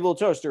 That's Brave Little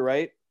Toaster,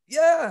 right?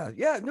 Yeah.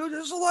 No,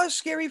 there's a lot of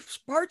scary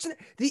parts in it.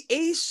 The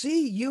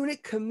AC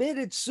unit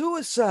committed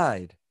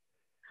suicide.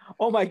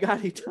 Oh my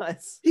God, he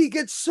does. He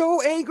gets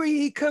so angry,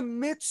 he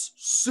commits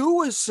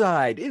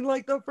suicide in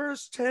like the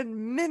first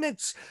 10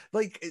 minutes.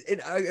 Like,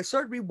 and I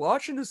started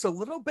rewatching this a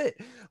little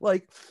bit.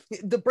 Like,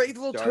 the Brave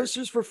Little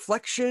Toaster's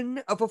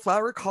reflection of a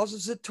flower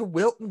causes it to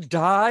wilt and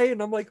die.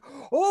 And I'm like,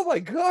 oh my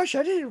gosh,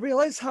 I didn't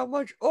realize how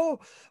much. Oh,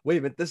 wait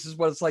a minute. This is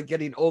what it's like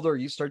getting older.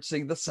 You start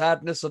seeing the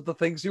sadness of the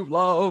things you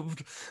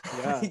loved.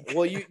 Yeah.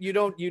 Well, you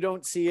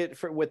don't see it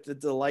with the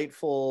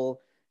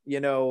delightful, you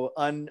know,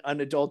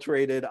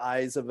 unadulterated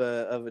eyes of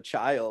a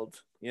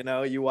child. You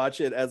know, you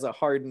watch it as a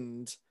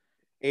hardened,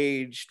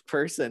 aged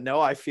person. No,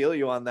 I feel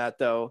you on that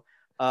though.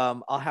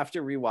 I'll have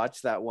to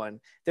rewatch that one.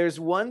 There's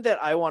one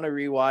that I want to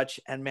rewatch,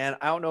 and man,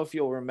 I don't know if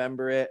you'll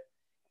remember it.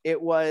 I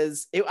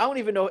don't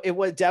even know.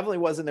 Definitely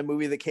wasn't a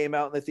movie that came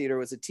out in the theater. It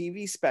was a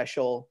TV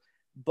special,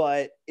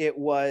 but it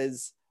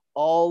was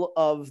all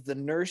of the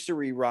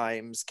nursery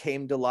rhymes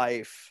came to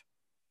life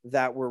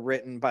that were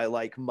written by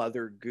like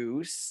Mother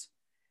Goose.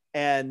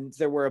 And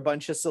there were a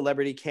bunch of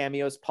celebrity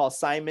cameos. Paul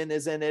Simon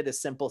is in it, a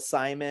Simple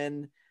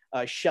Simon.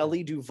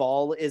 Shelley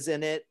Duvall is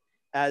in it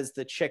as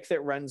the chick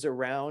that runs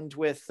around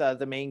with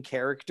the main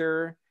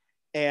character.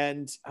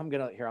 And I'm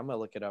gonna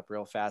look it up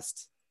real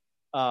fast.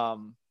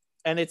 And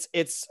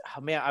it's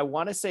man, I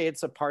want to say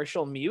it's a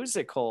partial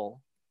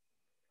musical,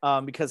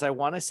 because I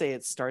want to say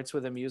it starts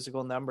with a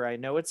musical number. I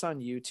know it's on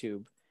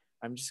YouTube.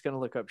 I'm just gonna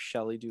look up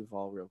Shelley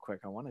Duvall real quick.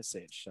 I want to say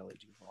it's Shelley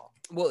Duvall.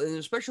 Well, and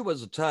especially was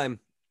the time,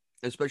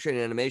 especially in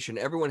animation,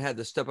 everyone had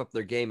to step up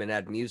their game and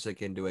add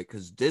music into it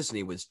because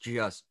Disney was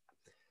just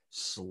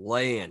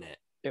slaying it.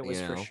 It was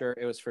for sure.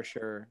 It was for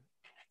sure.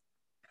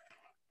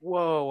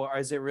 Whoa,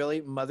 is it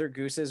really Mother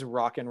Goose's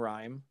Rock and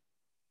Rhyme?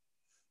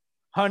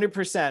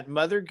 100%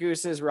 Mother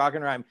Goose's Rock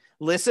and Rhyme.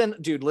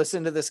 Listen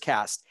to this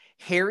cast.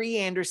 Harry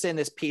Anderson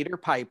as Peter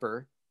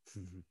Piper.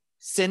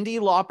 Cyndi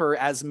Lauper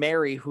as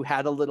Mary, who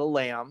had a little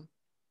lamb.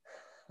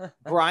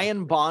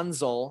 Brian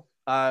Bonzel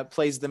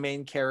plays the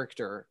main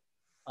character.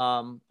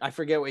 I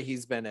forget what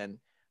he's been in.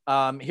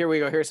 Here we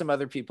go. Here's some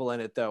other people in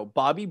it though.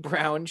 Bobby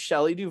Brown,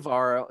 Shelley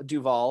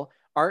Duvall,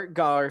 Art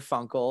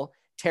Garfunkel,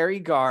 Terry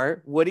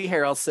Garr, Woody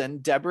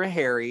Harrelson, Deborah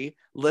Harry,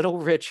 Little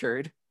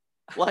Richard,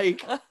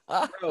 Like, bro,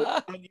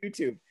 it's on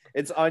YouTube.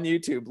 It's on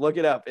YouTube. Look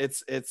it up.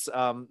 It's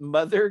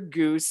Mother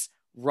Goose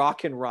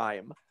Rock and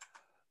Rhyme.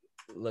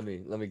 Let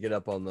me get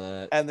up on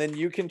that. And then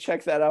you can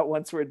check that out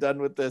once we're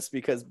done with this,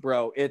 because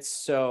bro, it's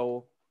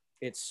so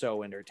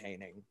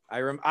entertaining.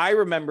 I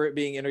remember it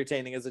being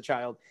entertaining as a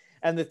child.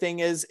 And the thing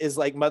is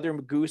like Mother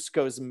Goose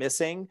goes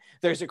missing.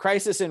 There's a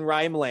crisis in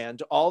Rhyme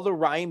Land. All the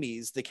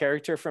Rhymies, the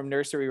character from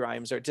nursery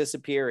rhymes, are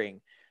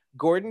disappearing.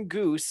 Gordon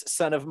Goose,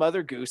 son of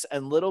Mother Goose,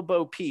 and Little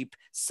Bo Peep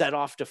set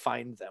off to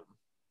find them.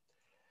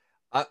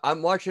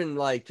 I'm watching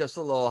like just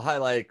a little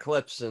highlighted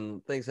clips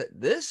and things. That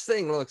this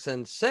thing looks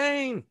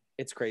insane.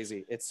 It's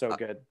crazy. It's so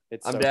good.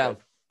 I'm down.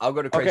 Good. I'll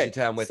go to Crazy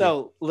Town with you.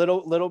 So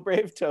Little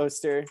Brave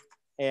Toaster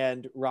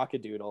and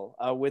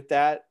Rockadoodle. With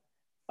that,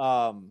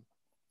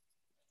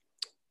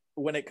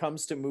 when it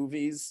comes to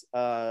movies,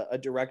 a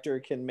director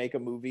can make a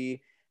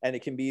movie and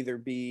it can either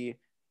be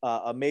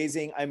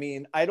amazing. I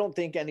mean, I don't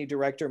think any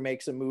director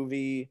makes a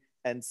movie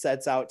and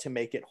sets out to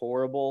make it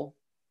horrible.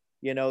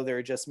 You know, there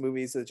are just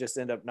movies that just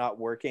end up not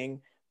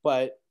working.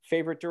 But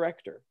favorite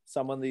director,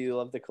 someone that you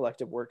love the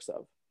collective works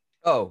of.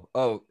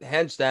 Oh,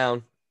 hands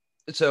down.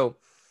 So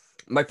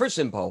my first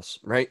impulse,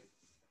 right?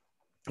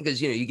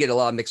 Because, you get a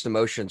lot of mixed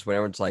emotions when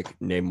everyone's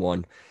like, name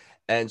one.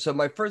 And so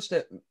my first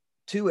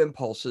two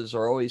impulses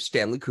are always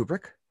Stanley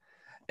Kubrick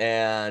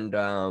and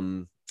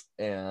one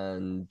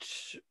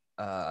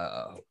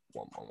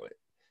moment.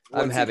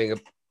 I'm having a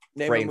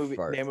brain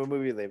fart. Name a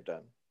movie they've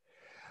done.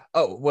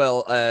 Oh,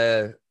 well,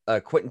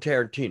 Quentin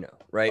Tarantino,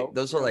 right? Oh,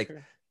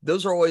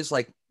 those are always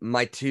like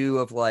my two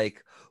of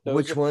like,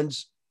 which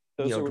ones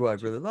do I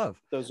really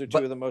love? Those are two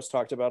of the most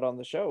talked about on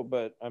the show,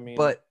 but I mean,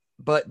 but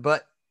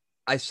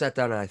I sat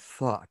down and I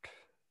thought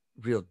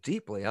real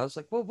deeply. I was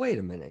like, well, wait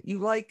a minute. You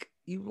like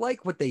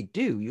what they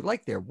do. You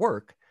like their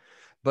work,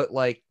 but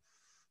like,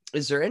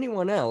 is there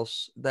anyone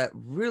else that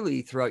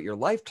really throughout your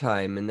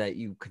lifetime and that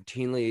you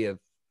continually have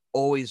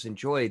always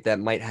enjoyed that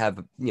might have,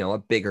 a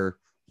bigger,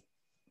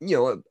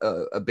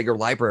 a bigger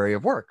library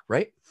of work,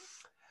 right?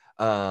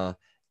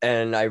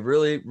 And I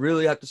really,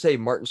 really have to say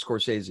Martin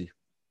Scorsese.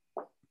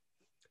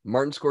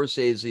 Martin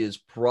Scorsese is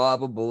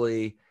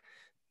probably,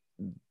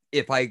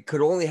 if I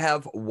could only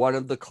have one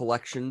of the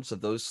collections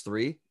of those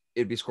three,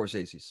 it'd be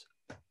Scorsese's.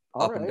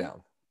 Up and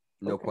down,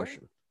 no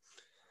question.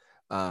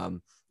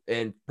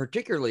 And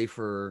particularly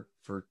for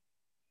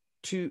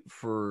two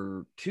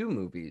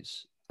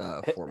movies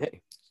for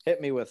me.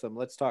 Hit me with them.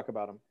 Let's talk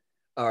about them.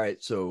 All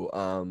right,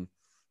 so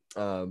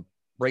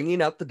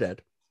Bringing Out the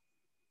Dead.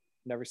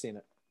 Never seen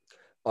it.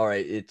 All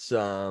right, it's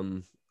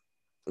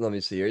let me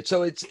see here.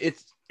 So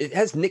it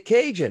has Nick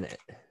Cage in it.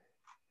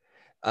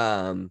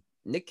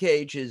 Nick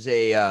Cage is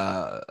a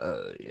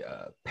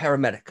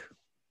paramedic,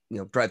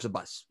 drives a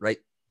bus, right?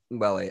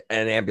 Well, an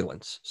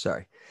ambulance,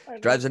 sorry.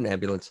 Drives an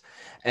ambulance.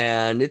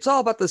 And it's all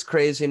about this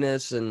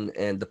craziness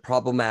and the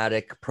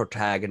problematic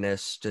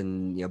protagonist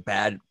and,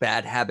 bad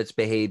habits,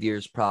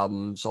 behaviors,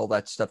 problems, all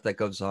that stuff that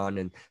goes on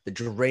and the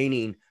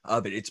draining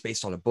of it. It's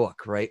based on a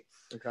book, right?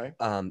 Okay.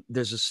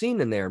 There's a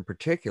scene in there in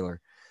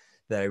particular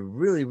that I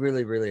really,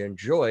 really, really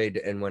enjoyed.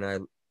 And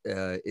when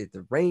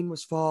the rain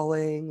was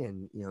falling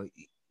and,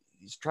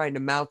 he's trying to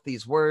mouth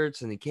these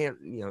words and he can't,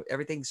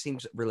 everything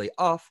seems really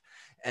off.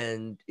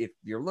 And if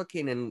you're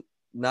looking and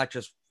not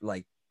just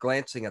like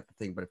glancing at the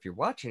thing, but if you're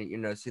watching it, you're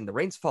noticing the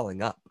rain's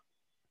falling up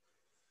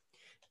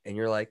and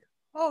you're like,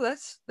 oh,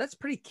 that's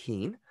pretty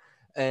keen.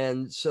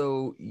 And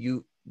so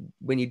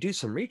when you do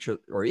some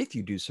research, or if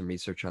you do some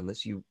research on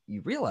this, you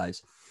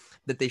realize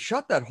that they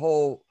shot that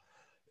whole,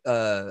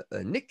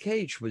 Nick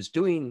Cage was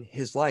doing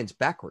his lines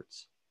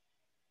backwards,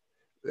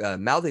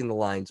 mouthing the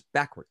lines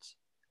backwards.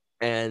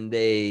 And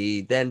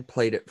they then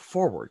played it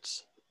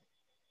forwards.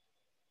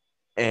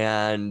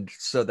 And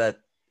so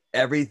that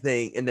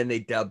everything, and then they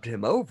dubbed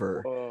him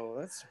over. Oh,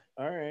 that's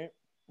all right.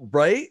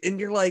 Right? And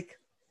you're like,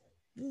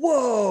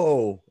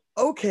 whoa,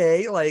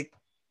 okay. Like,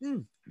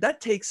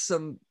 that takes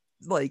some,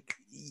 like,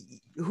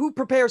 who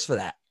prepares for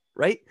that?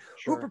 Right?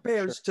 Sure, who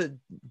prepares to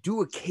do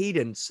a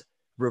cadence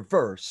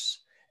reverse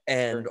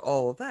and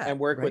all of that? And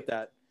work right? with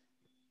that.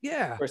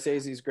 Yeah.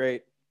 Scorsese's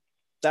great.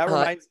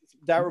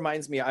 That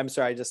reminds me. I'm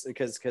sorry, just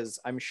because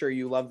I'm sure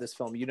you love this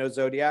film. You know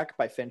Zodiac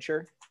by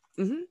Fincher?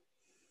 Mm-hmm.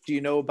 Do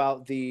you know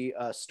about the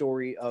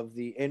story of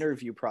the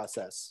interview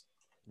process?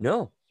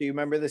 No. Do you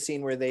remember the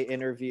scene where they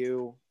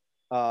interview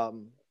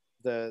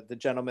the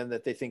gentleman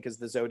that they think is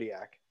the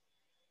Zodiac?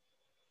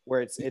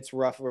 Where it's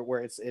rough,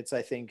 where it's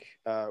I think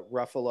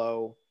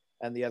Ruffalo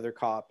and the other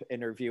cop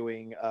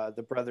interviewing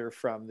the brother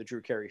from the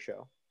Drew Carey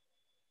Show.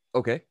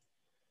 Okay.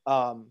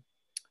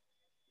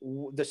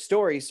 The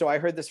story, so I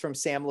heard this from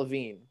Sam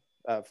Levine,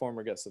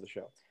 former guest of the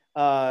show,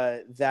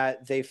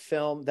 that they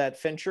filmed, that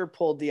Fincher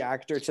pulled the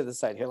actor to the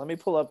side. Here, let me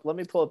pull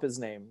up his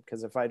name,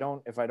 because if I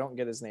don't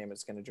get his name,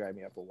 it's going to drive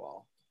me up a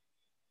wall.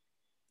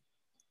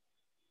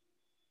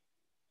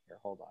 Here,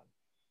 hold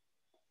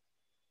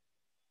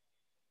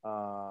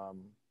on.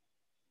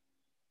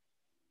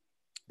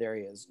 There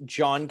he is,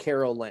 John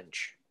Carroll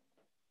Lynch.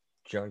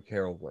 John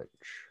Carroll Lynch.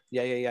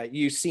 Yeah.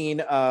 You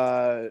seen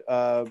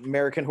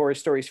American Horror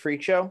Stories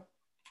Freak Show?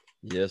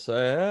 Yes, I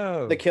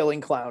have. The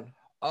Killing Clown.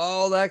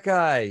 Oh, that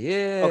guy.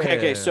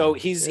 Okay. So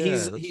Yeah. he's Yeah,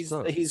 he's that's he's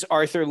tough. he's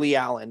Arthur Lee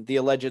Allen, the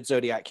alleged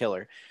Zodiac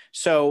killer.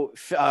 So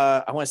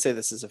I want to say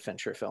this is a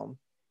Fincher film.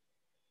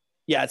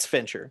 Yeah, it's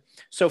Fincher.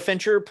 So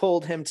Fincher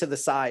pulled him to the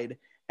side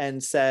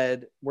and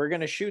said, "We're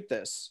gonna shoot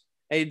this."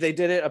 And they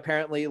did it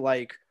apparently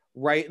like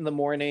right in the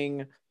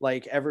morning,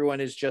 like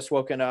everyone is just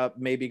woken up,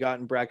 maybe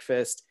gotten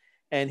breakfast,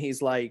 and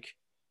he's like,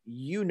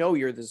 "You know,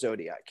 you're the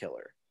Zodiac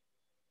killer.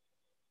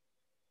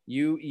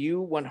 You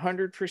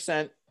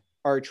 100%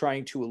 are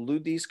trying to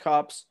elude these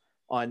cops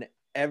on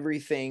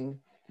everything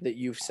that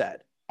you've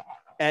said."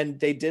 And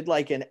they did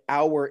like an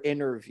hour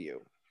interview,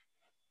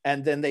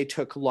 and then they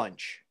took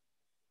lunch.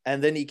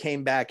 And then he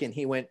came back and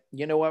he went,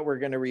 "You know what? We're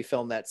going to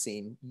refilm that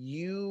scene.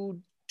 You're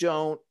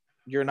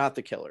not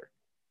the killer.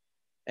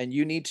 And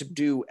you need to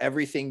do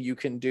everything you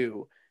can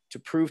do to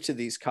prove to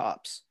these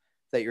cops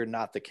that you're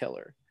not the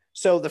killer."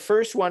 So the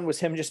first one was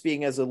him just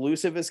being as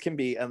elusive as can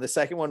be. And the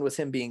second one was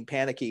him being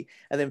panicky.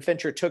 And then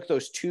Fincher took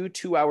those 2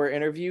 2-hour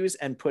interviews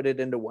and put it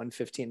into one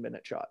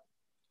 15-minute shot.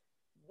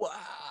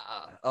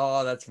 Wow.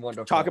 Oh, that's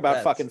wonderful. Talk about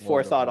That's fucking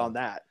forethought wonderful. on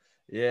that.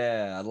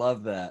 Yeah, I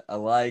love that. I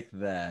like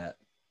that.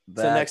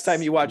 So next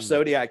time you watch Mm.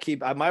 Zodiac,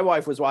 my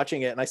wife was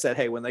watching it and I said,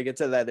 "Hey, when they get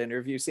to that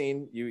interview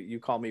scene, you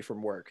call me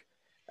from work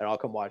and I'll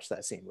come watch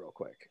that scene real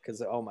quick."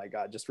 Because, oh my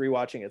God, just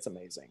rewatching it's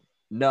amazing.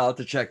 No, I'll have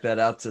to check that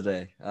out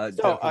today. I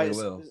So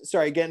definitely will.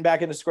 sorry, getting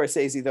back into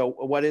Scorsese though,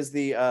 what is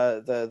the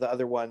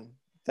other one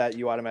that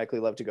you automatically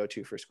love to go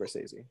to for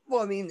Scorsese?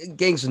 Well, I mean,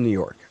 Gangs of New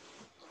York,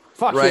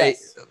 Fuck right?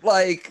 yes.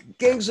 Like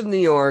Gangs of New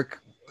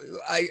York.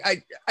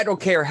 I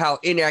don't care how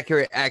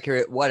inaccurate,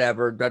 accurate,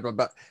 whatever. Blah, blah,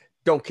 blah.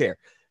 Don't care.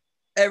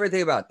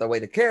 Everything about the way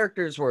the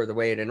characters were, the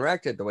way it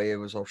interacted, the way it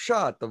was all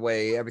shot, the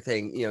way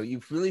everything, you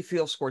really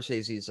feel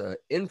Scorsese's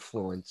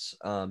influence.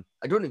 I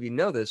don't know if you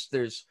know this.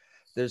 There's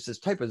this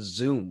type of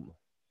zoom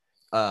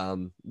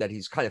that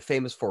he's kind of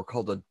famous for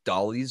called a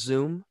dolly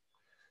zoom.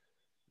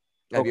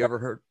 Have you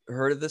ever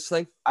heard of this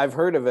thing? I've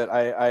heard of it.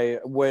 I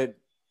would.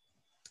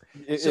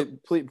 So,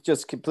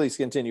 Please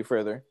continue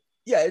further.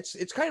 yeah,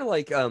 it's kind of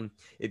like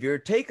if you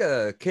take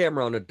a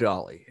camera on a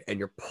dolly and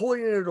you're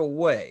pulling it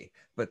away,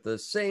 but at the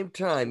same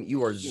time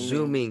you are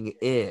zooming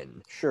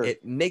in. Sure.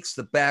 It makes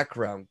the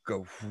background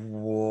go,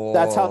 whoa.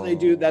 That's how they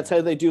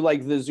do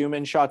like the zoom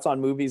in shots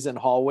on movies and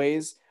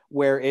hallways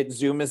where it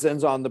zooms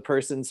in on the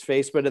person's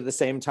face, but at the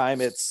same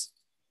time it's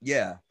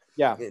yeah.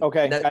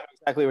 Okay. I know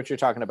exactly what you're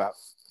talking about.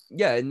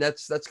 Yeah, and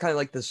that's kind of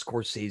like the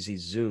Scorsese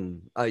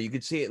zoom. You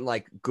could see it in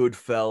like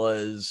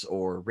Goodfellas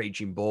or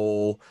Raging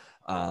Bull.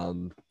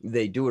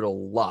 They do it a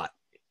lot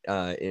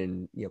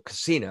in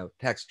Casino,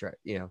 Taxi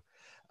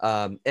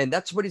Driver, and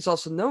that's what he's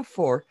also known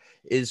for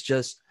is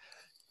just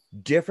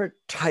different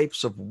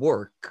types of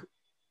work,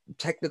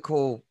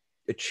 technical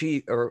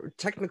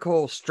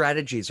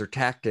strategies or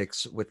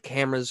tactics with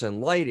cameras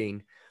and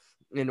lighting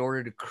in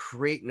order to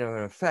create an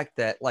effect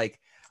that, like,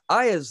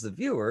 I as the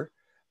viewer,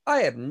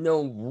 I have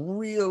no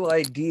real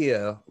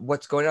idea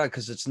what's going on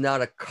because it's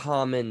not a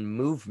common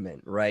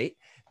movement, right?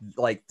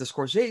 Like the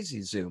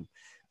Scorsese zoom.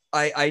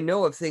 I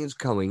know of things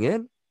going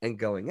in and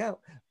going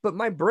out, but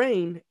my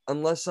brain,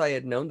 unless I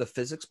had known the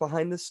physics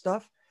behind this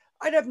stuff,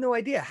 I'd have no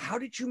idea. How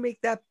did you make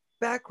that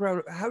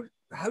background?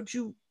 How'd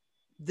you,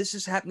 this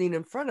is happening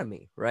in front of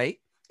me, right?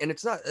 And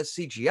it's not a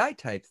CGI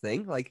type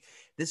thing. Like,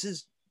 this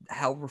is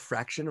how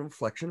refraction and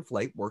reflection of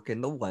light work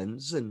in the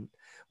lens and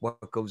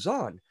what goes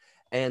on.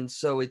 And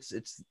so it's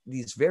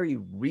these very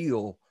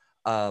real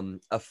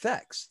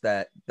effects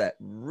that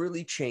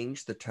really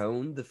change the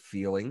tone, the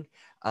feeling.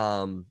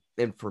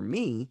 And for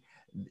me,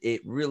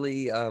 it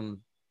really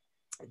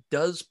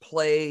does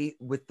play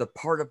with the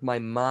part of my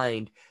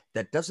mind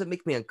that doesn't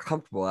make me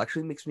uncomfortable. It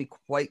actually makes me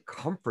quite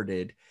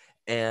comforted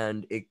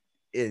and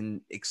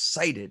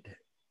excited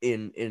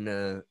in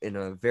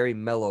a very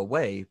mellow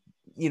way.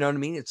 You know what I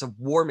mean? It's a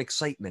warm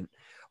excitement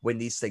when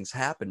these things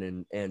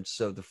happen. And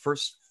so the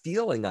first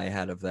feeling I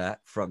had of that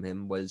from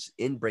him was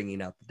in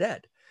Bringing Out the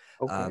Dead.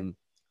 Okay.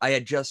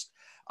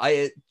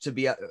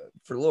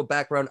 For a little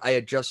background, I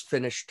had just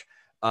finished,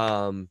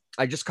 I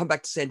just come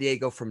back to San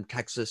Diego from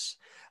Texas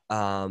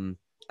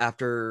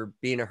after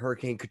being a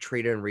Hurricane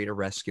Katrina and Rita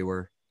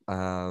rescuer,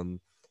 and,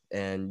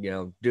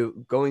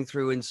 going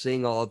through and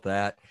seeing all of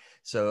that.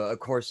 So, of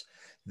course,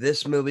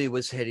 this movie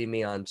was hitting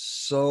me on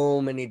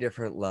so many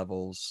different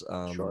levels.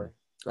 Sure.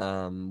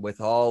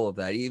 With all of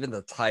that, even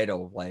the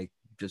title, like,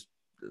 just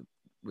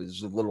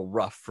was a little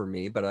rough for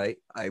me, but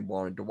I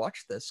wanted to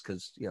watch this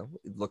because,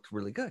 it looked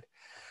really good.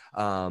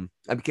 I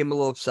became a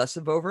little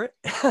obsessive over it.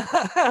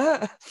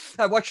 I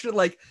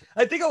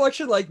think I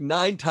watched it like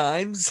 9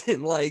 times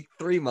in like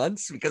 3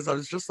 months because I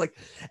was just like,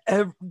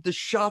 the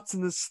shots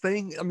in this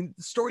thing. I mean,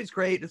 the story's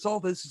great. It's all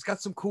this. It's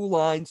got some cool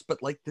lines,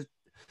 but like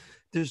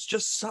there's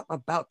just something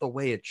about the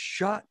way it's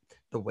shot,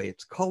 the way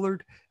it's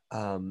colored,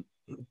 the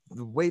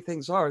way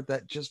things are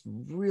that just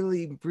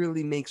really,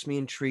 really makes me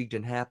intrigued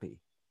and happy.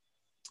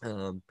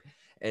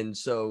 And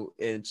so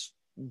it's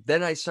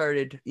then I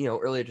started,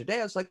 earlier today,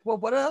 I was like, well,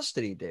 what else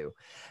did he do?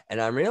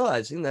 And I'm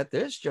realizing that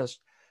there's just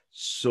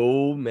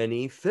so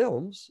many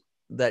films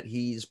that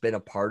he's been a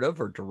part of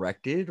or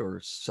directed or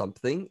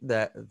something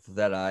that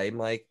I'm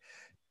like,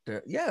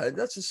 yeah,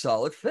 that's a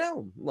solid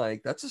film.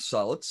 Like, that's a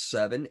solid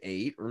 7,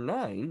 8, or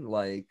 9.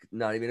 Like,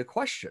 not even a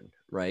question,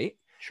 right?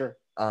 Sure.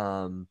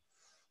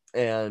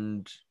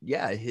 And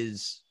yeah,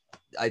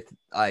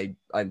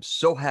 I'm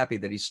so happy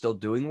that he's still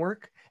doing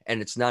work,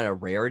 and it's not a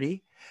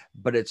rarity,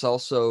 but it's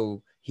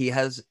also, he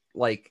has,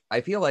 like,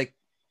 I feel like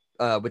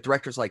with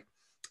directors like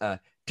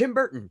Tim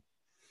Burton.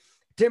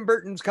 Tim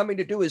Burton's coming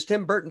to do his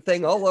Tim Burton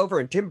thing all over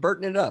and Tim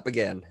Burton it up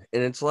again.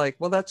 And it's like,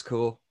 well, that's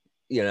cool,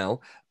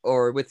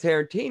 Or with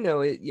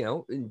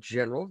Tarantino, in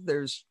general,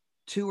 there's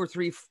 2 or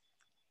 3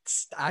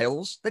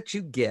 styles that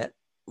you get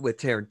with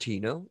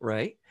Tarantino,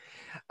 right?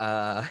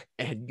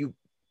 And you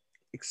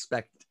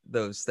expect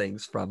those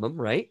things from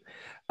him, right?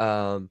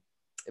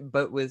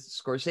 But with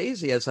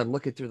Scorsese, as I'm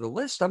looking through the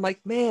list, I'm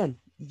like, man,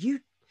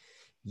 you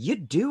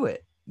do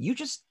it. You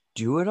just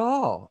do it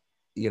all,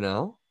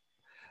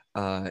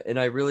 and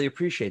I really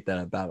appreciate that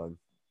about him.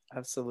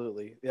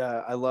 Absolutely.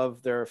 Yeah, I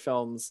love there are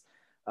films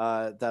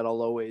that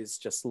I'll always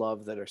just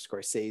love that are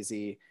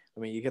Scorsese. I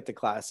mean, you get the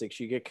classics,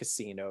 you get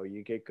Casino,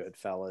 you get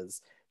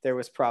Goodfellas. There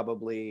was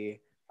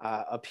probably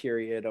a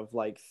period of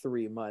like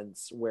 3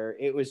 months where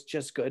it was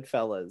just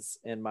Goodfellas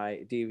in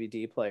my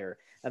DVD player.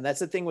 And that's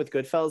the thing with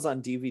Goodfellas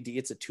on DVD,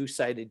 it's a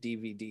 2-sided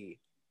DVD.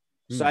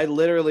 So I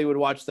literally would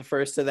watch the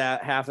first of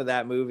that half of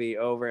that movie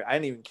over. I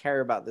didn't even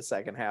care about the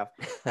second half.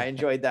 I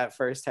enjoyed that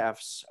first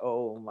half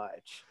so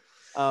much.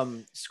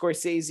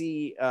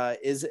 Scorsese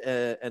is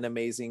an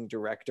amazing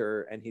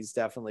director, and he's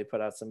definitely put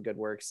out some good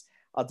works.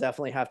 I'll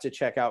definitely have to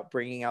check out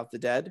Bringing Out the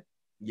Dead.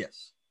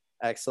 Yes.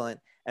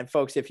 Excellent. And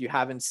folks, if you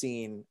haven't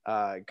seen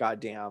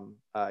goddamn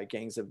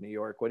Gangs of New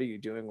York, what are you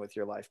doing with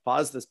your life?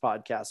 Pause this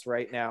podcast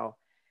right now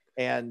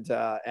and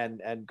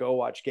go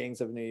watch Gangs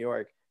of New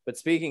York. But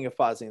speaking of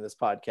pausing this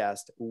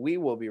podcast, we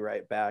will be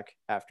right back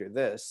after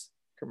this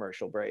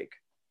commercial break.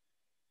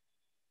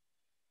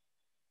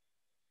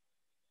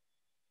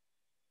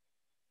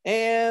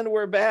 And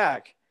we're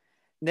back.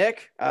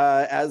 Nick,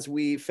 as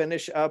we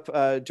finish up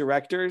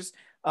directors,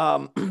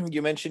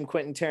 you mentioned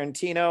Quentin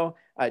Tarantino.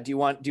 Do you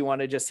want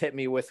to just hit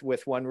me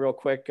with one real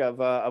quick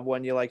of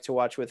one you like to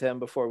watch with him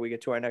before we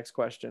get to our next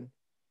question?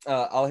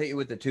 I'll hit you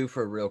with the 2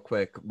 for real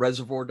quick.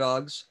 Reservoir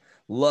Dogs.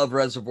 Love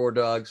Reservoir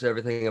Dogs,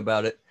 everything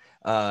about it.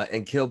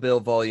 And Kill Bill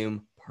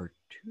Volume Part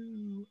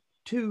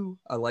 2.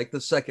 I like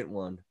the second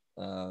one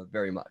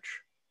very much.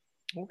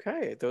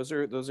 Okay, those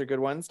are good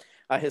ones.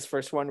 His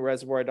first one,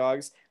 Reservoir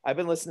Dogs. I've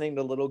been listening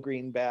to Little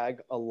Green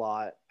Bag a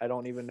lot. I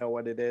don't even know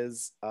what it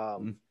is,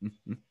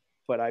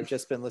 but I've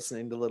just been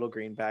listening to Little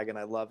Green Bag, and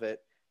I love it.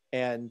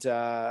 And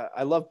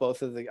I love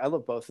both of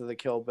the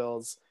Kill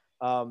Bills.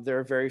 There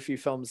are very few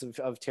films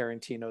of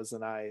Tarantino's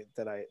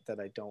that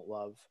I don't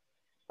love.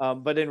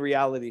 But in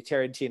reality,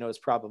 Tarantino is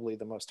probably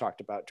the most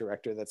talked about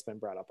director that's been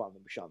brought up on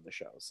the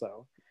show.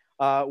 So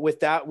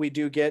with that, we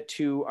do get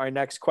to our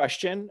next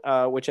question,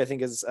 which I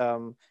think is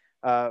fun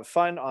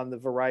on the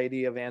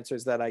variety of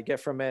answers that I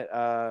get from it.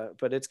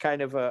 But it's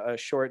kind of a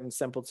short and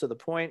simple to the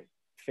point.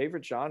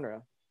 Favorite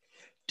genre?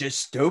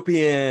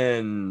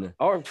 Dystopian.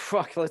 Oh,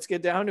 fuck, let's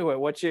get down to it.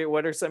 What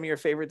are some of your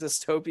favorite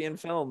dystopian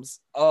films?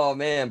 Oh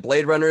man,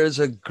 Blade Runner is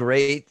a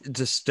great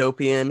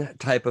dystopian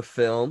type of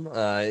film.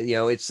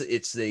 It's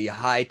the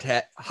high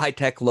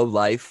tech, low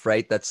life,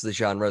 right? That's the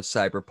genre of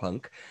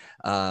cyberpunk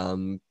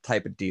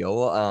type of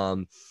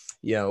deal.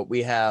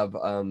 We have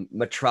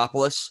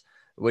Metropolis,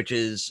 which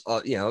is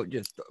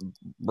just a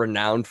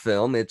renowned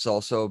film. It's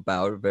also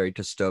about a very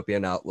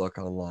dystopian outlook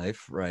on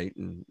life, right,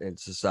 and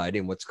society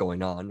and what's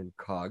going on in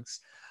cogs.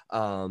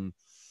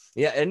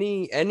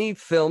 Any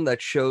film that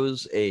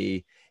shows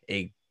a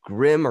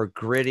grim or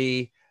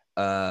gritty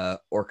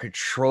or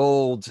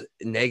controlled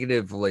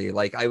negatively,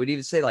 like I would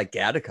even say like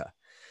Gattaca.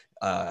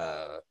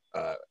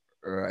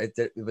 Right,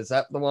 was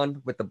that the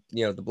one with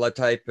the blood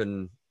type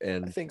and I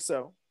think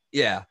so.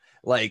 Yeah,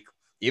 like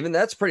even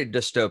that's pretty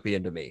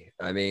dystopian to me.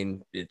 I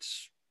mean,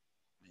 it's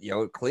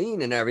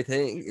clean and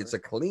everything. It's a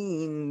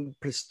clean,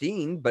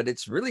 pristine, but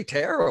it's really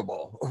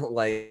terrible.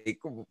 Like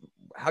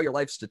how your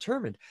life's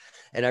determined.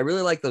 And I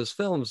really like those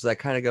films that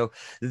kind of go,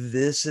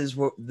 this is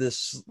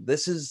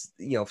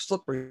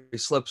slippery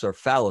slopes or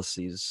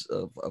fallacies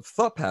of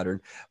thought pattern,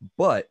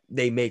 but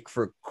they make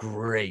for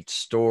great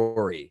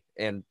story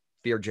and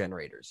fear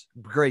generators.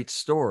 Great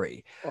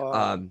story.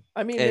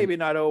 Maybe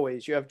not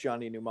always. You have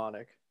Johnny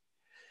Mnemonic.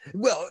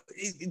 Well,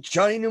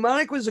 Johnny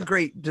Mnemonic was a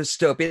great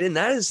dystopian, and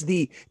that is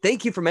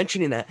thank you for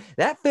mentioning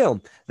that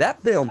film.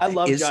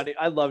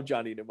 I love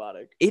Johnny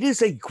Mnemonic. It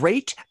is a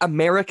great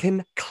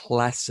American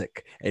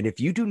classic. And if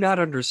you do not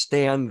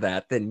understand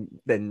that, then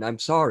I'm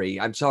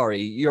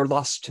sorry. You're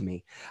lost to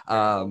me.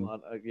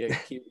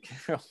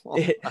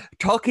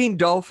 Talking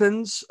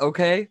Dolphins.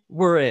 Okay.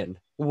 We're in.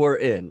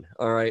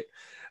 All right.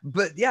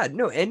 But yeah,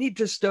 no, any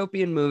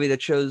dystopian movie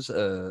that shows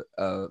a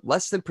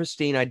less than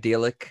pristine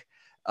idyllic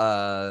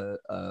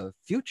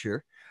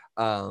future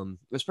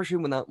especially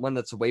when that one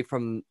that's away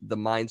from the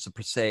minds of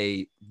per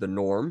se the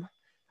norm.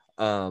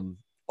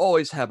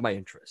 Always have my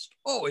interest.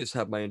 Always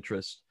have my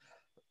interest.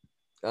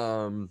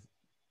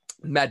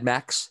 Mad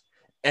Max,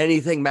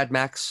 anything Mad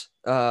Max.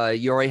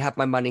 You already have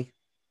my money,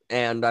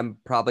 and I'm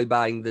probably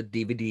buying the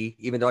DVD,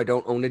 even though I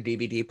don't own a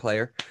DVD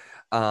player.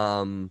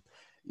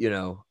 You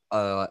know,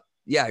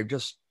 yeah,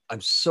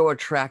 I'm so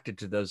attracted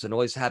to those, and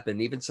always have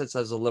been, even since I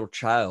was a little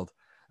child.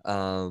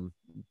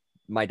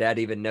 My dad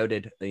even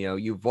noted, you know,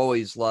 you've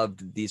always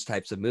loved these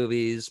types of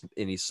movies,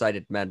 and he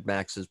cited Mad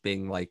Max as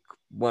being like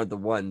one of the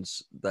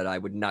ones that I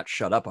would not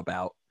shut up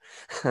about.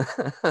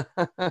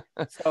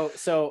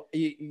 So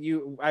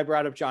I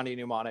brought up Johnny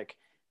Mnemonic,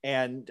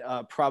 and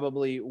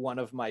probably one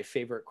of my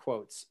favorite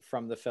quotes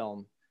from the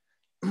film.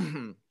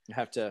 I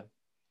have to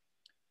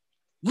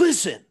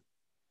listen.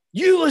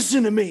 You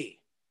listen to me.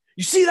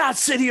 You see that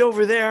city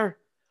over there?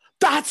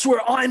 That's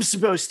where I'm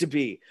supposed to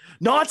be.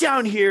 Not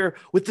down here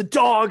with the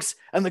dogs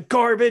and the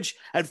garbage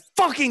and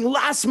fucking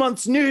last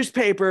month's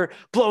newspaper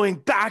blowing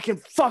back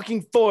and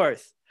fucking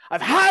forth.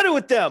 I've had it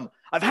with them.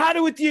 I've had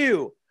it with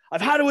you. I've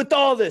had it with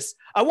all this.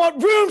 I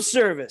want room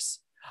service.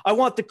 I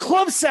want the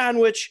club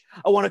sandwich.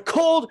 I want a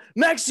cold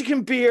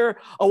Mexican beer.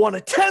 I want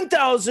a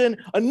 10,000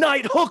 a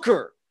night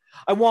hooker.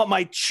 I want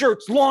my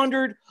shirts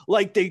laundered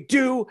like they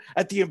do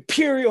at the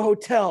Imperial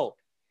Hotel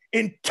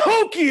in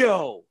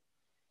Tokyo.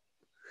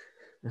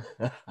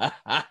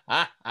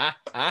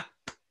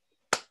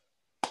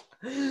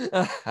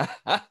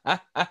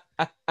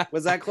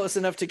 Was that close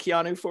enough to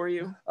Keanu for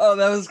you? Oh,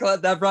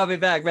 that brought me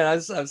back, man. I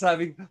was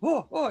having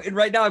and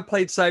right now I'm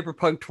playing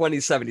Cyberpunk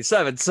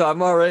 2077, so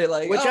I'm already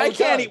like which I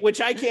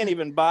can't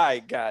even buy.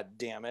 God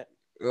damn it.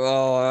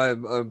 Oh,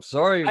 I'm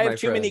sorry. I have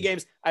too many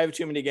games. I have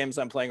too many games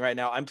I'm playing right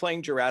now. I'm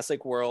playing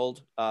Jurassic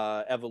World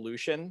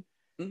Evolution,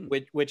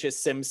 which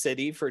is Sim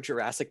City for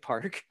Jurassic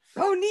Park.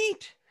 Oh,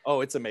 neat.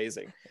 Oh, it's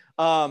amazing.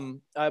 But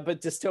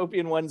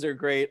dystopian ones are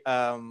great.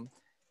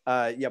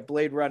 Yeah,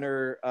 Blade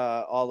Runner,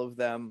 all of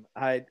them.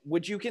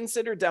 Would you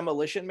consider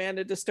Demolition Man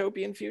a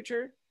dystopian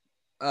future?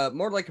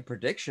 More like a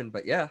prediction,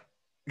 but yeah.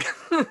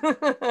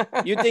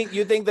 You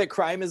think that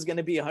crime is going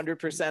to be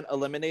 100%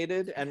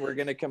 eliminated, and we're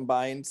going to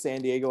combine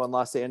San Diego and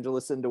Los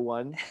Angeles into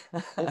one?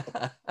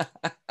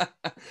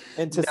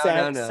 Into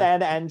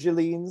San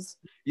Angelines?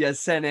 Yes,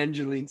 San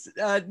Angelines.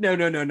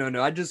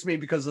 No. I just mean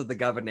because of the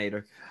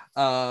governor.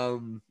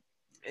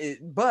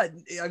 But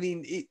I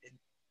mean,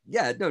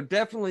 yeah, no,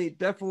 definitely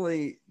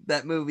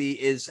that movie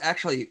is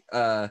actually,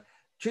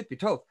 truth be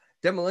told,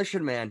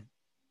 Demolition Man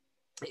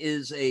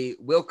is a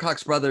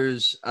Wilcox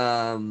Brothers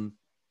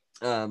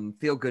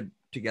feel good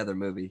together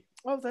movie.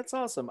 Oh, that's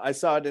awesome. I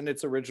saw it in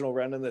its original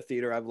run in the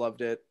theater. I've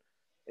loved it.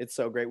 It's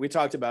so great. We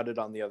talked about it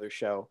on the other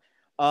show.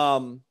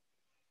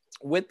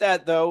 With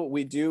that though,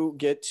 we do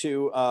get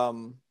to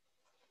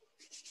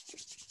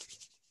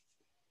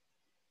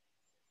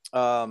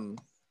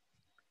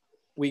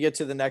we get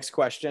to the next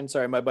question.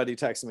 Sorry, my buddy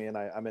texted me and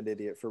I'm an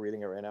idiot for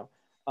reading it right now.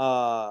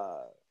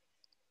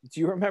 Do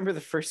you remember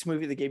the first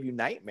movie that gave you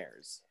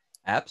nightmares?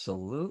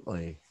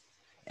 Absolutely.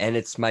 And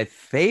it's my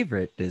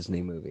favorite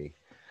Disney movie.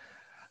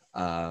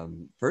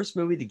 First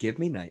movie to give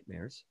me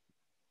nightmares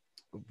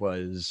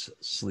was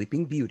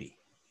Sleeping Beauty.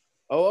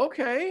 Oh,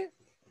 okay.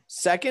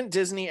 Second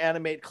Disney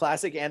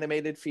classic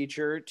animated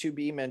feature to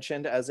be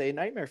mentioned as a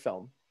nightmare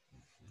film.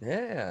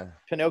 Yeah.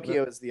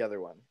 Pinocchio is the other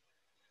one.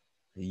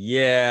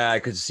 Yeah, I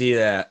could see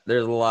that.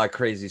 There's a lot of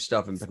crazy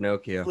stuff in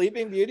Pinocchio.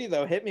 Sleeping Beauty,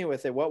 though, hit me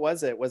with it. What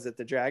was it? Was it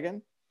the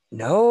dragon?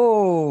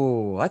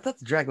 No, I thought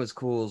the dragon was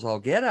cool as all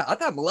get out. I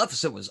thought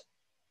Maleficent was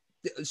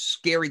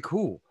scary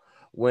cool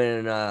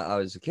when I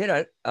was a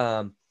kid.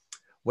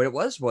 What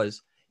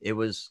it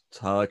was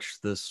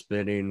touch the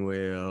spinning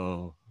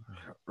wheel,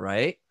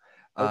 right?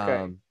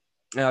 Okay.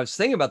 And I was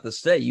thinking about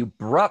this today. You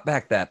brought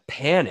back that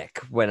panic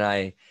when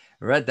I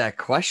read that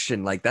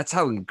question. Like, that's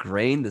how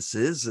ingrained this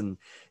is in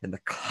the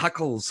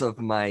cockles of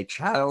my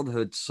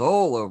childhood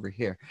soul over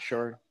here.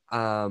 Sure.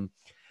 The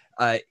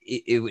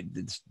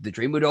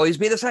dream would always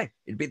be the same.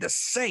 It'd be the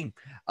same.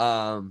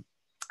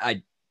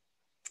 I'd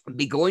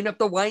be going up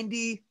the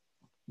windy,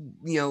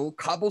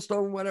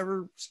 cobblestone,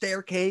 whatever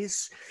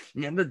staircase,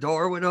 and the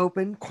door would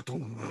open,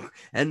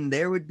 and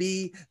there would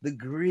be the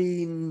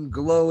green,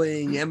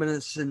 glowing,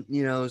 evanescent,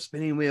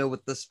 spinning wheel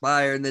with the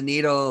spire and the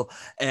needle.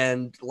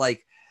 And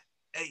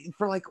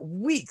for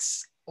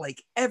weeks,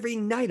 every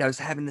night I was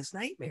having this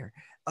nightmare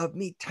of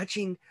me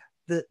touching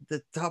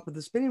the top of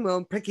the spinning wheel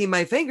and pricking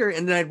my finger,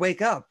 and then I'd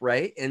wake up,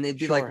 right? And it'd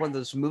be like one of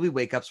those movie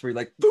wake ups where you're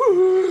like,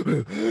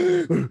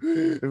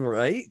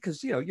 right?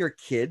 Because you're a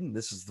kid and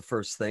this is the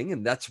first thing,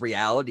 and that's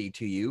reality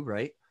to you,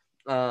 right?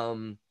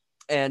 And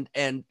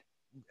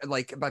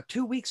about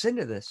 2 weeks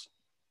into this,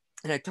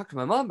 and I talked to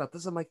my mom about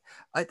this. I'm like,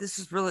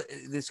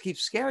 this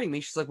keeps scaring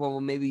me. She's like, well,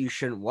 maybe you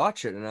shouldn't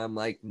watch it. And I'm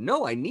like,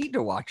 no, I need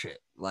to watch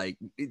it.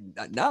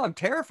 Now I'm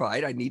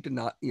terrified. I need to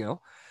not,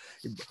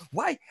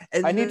 Why?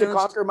 And I need to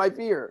conquer my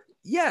fear.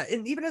 Yeah,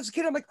 and even as a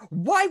kid, I'm like,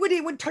 why would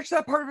anyone touch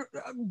that part of it?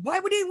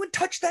 Why would anyone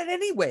touch that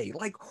anyway?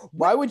 Like,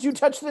 why would you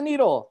touch the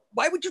needle?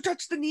 Why would you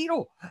touch the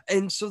needle?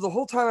 And so the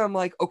whole time I'm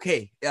like,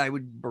 okay, I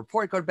would,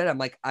 before I go to bed, I'm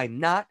like, I'm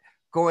not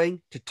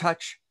going to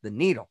touch the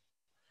needle.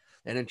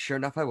 And then sure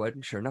enough, I would.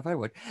 And sure enough, I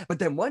would. But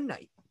then one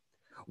night,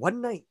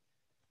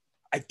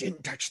 I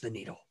didn't touch the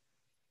needle.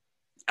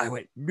 I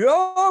went,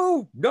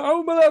 no,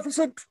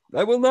 Maleficent,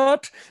 I will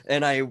not.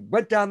 And I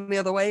went down the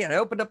other way and I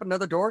opened up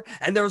another door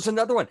and there was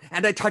another one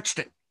and I touched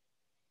it.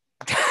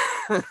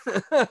 I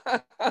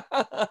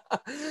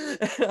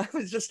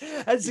was just,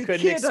 as you a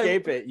couldn't kid,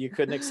 escape it. You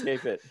couldn't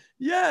escape it.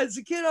 Yeah, as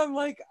a kid, I'm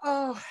like,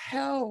 oh,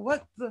 hell,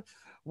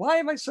 why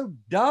am I so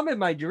dumb in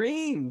my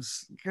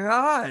dreams?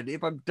 God,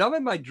 if I'm dumb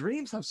in my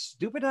dreams, how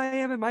stupid I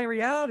am in my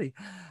reality.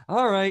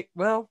 All right,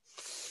 well,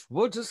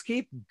 we'll just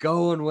keep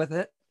going with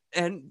it.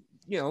 And,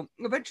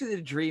 eventually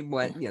the dream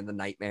went, the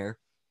nightmare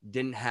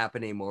didn't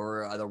happen anymore.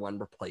 Or other one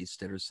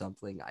replaced it or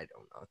something. I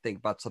don't know. Think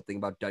about something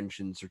about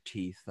dungeons or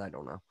teeth. I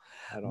don't know.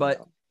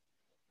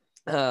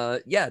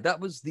 Yeah, that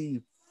was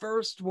the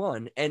first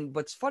one. And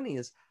what's funny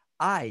is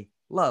I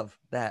love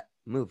that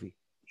movie.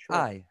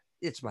 Sure.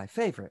 It's my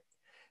favorite.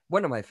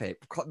 One of my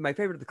favorite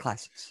of the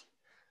classics.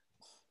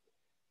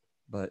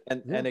 But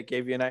and it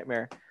gave you a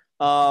nightmare.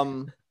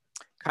 Kind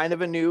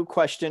of a new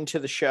question to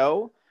the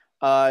show.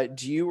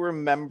 Do you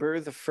remember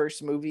the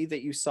first movie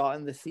that you saw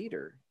in the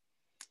theater?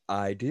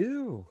 I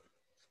do.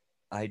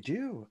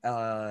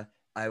 I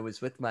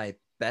was with my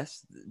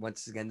best.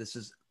 Once again,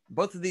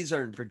 both of these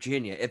are in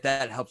Virginia, if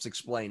that helps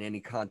explain any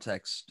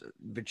context.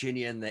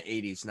 Virginia in the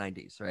 80s,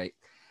 90s, right?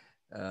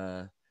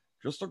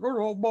 Just a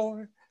good old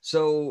boy.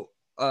 So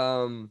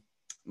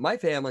my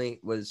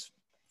family was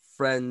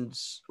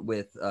friends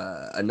with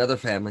another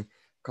family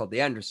called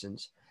the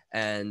Andersons.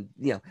 And,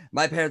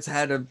 my parents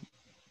had a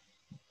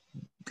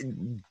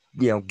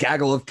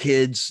gaggle of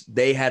kids.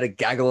 They had a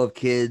gaggle of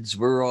kids.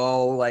 We're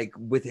all like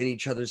within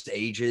each other's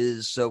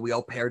ages. So we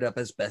all paired up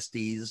as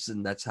besties.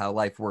 And that's how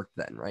life worked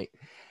then, right?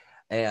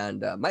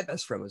 And my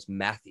best friend was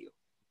Matthew.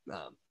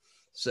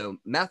 So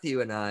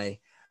Matthew and I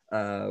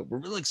were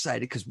really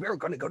excited because we were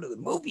going to go to the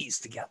movies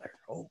together.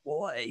 Oh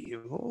boy,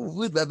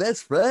 with my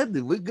best friend,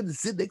 and we're going to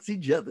sit next to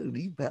each other and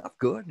eat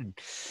popcorn.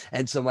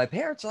 And so my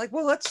parents are like,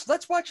 well,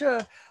 let's watch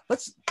there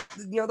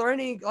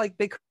aren't any like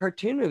big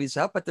cartoon movies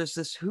out, but there's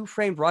this Who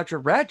Framed Roger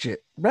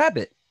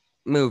Rabbit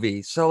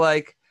movie. So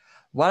like,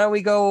 why don't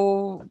we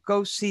go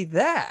see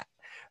that,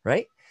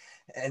 right?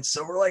 And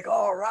so we're like,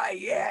 all right,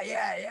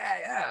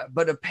 yeah.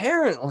 But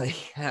apparently,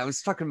 I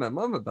was talking to my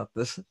mom about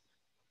this.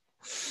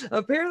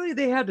 Apparently,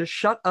 they had to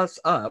shut us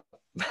up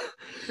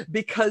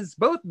because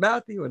both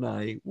Matthew and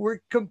I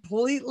were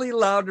completely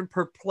loud and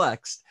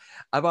perplexed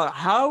about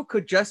how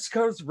could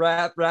Jessica's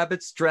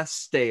rabbit's dress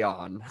stay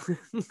on.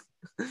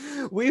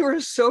 We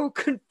were so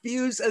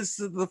confused as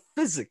to the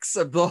physics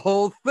of the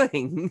whole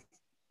thing.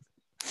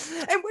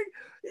 And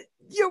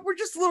we're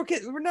just little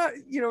kids. We're not,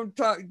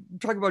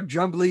 talking about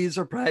jumblies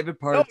or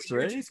private parts or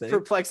anything. Just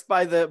perplexed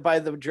by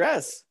the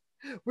dress.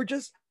 We're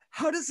just,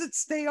 how does it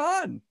stay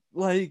on?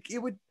 Like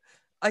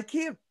I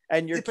can't.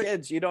 And your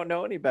kids, you don't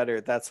know any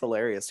better. That's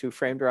hilarious. Who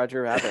Framed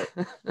Roger Rabbit?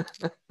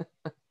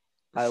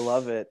 I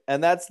love it.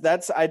 And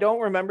that's. I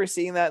don't remember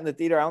seeing that in the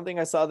theater. I don't think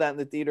I saw that in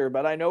the theater,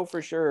 but I know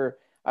for sure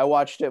I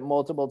watched it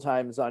multiple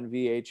times on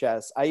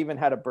VHS. I even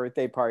had a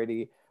birthday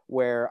party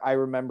where I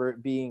remember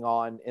it being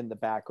on in the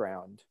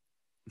background.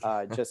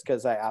 Just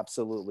because I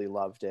absolutely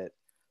loved it.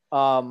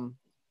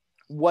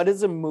 What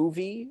is a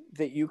movie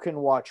that you can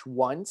watch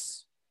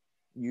once,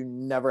 you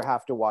never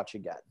have to watch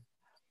again?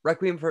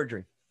 Requiem for a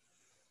Dream.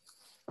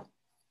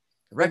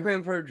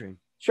 Requiem for a Dream.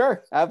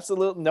 Sure,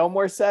 absolutely. No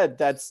more said.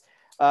 That's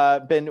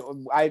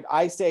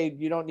I say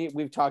you don't need.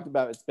 We've talked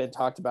about it's been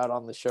talked about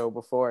on the show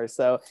before.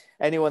 So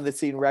anyone that's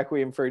seen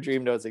Requiem for a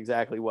Dream knows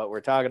exactly what we're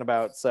talking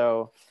about.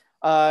 So.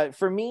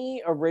 For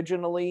me,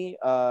 originally,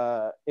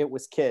 it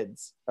was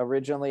Kids.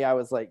 Originally, I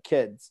was like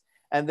Kids.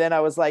 And then I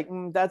was like,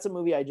 that's a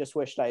movie I just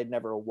wished I had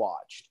never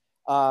watched.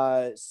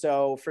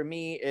 So for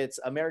me, it's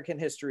American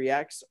History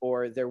X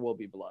or There Will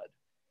Be Blood.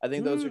 I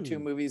think those are two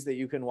movies that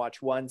you can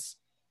watch once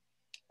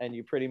and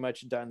you pretty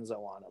much donezo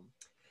on them.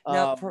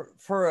 Now,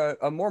 for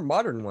a more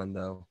modern one,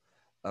 though,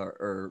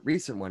 or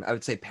recent one, I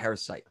would say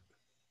Parasite.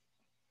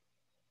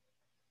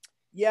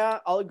 Yeah,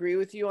 I'll agree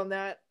with you on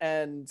that.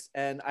 And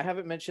I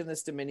haven't mentioned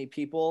this to many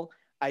people.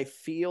 I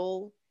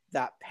feel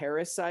that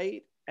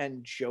Parasite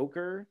and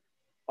Joker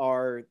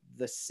are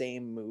the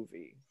same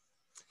movie.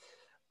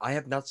 I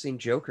have not seen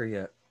Joker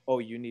yet. Oh,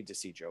 you need to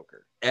see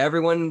Joker.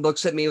 Everyone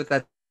looks at me with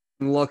that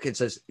look and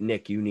says,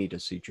 Nick, you need to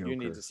see Joker. You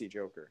need to see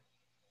Joker.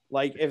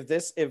 Like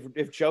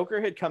if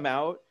Joker had come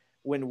out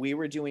when we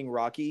were doing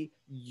Rocky,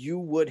 you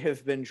would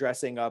have been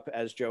dressing up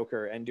as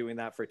Joker and doing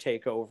that for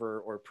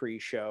Takeover or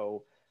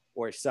pre-show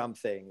or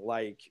something,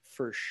 like,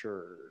 for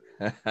sure.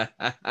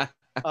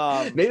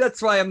 Maybe that's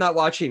why I'm not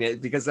watching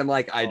it, because I'm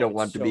like, I don't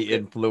want to be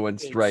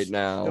influenced right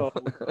now.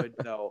 So good.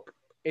 No,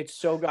 it's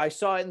so good. I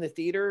saw it in the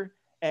theater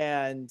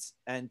and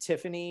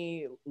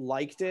Tiffany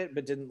liked it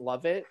but didn't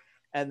love it.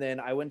 And then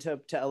I went to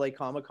LA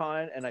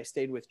Comic-Con and I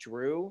stayed with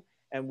Drew,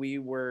 and we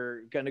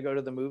were going to go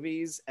to the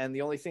movies. And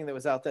the only thing that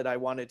was out that I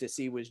wanted to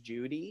see was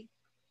Judy.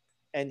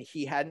 And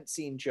he hadn't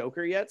seen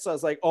Joker yet. So I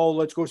was like, oh,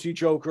 let's go see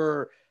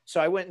Joker.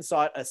 So I went and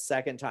saw it a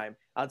second time.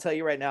 I'll tell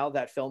you right now,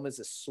 that film is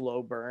a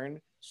slow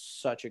burn.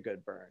 Such a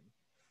good burn.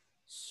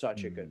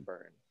 Such a good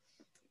burn.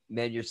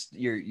 Man,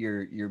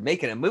 you're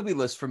making a movie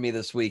list for me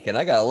this week, and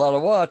I got a lot to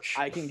watch.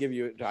 I can give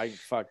you, I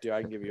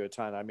can give you a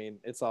ton. I mean,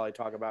 it's all I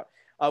talk about.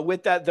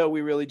 With that, though,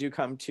 we really do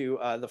come to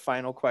the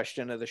final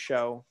question of the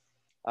show.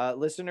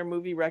 Listener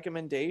movie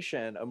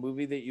recommendation, a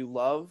movie that you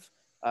love,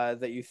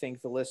 that you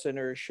think the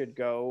listeners should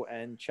go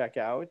and check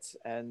out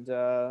and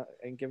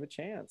give a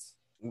chance.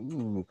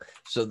 Ooh,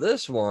 so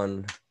this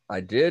one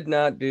I did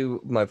not do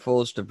my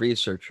fullest of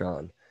research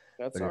on.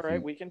 That's all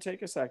right. We can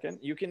take a second.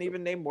 You can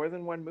even name more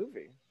than one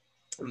movie.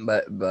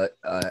 But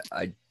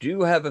I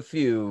do have a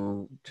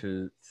few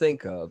to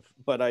think of.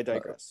 But I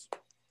digress.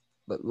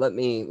 But let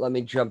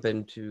me jump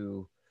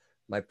into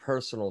my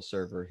personal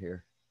server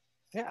here.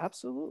 Yeah,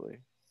 absolutely.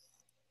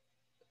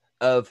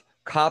 Of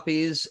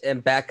copies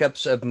and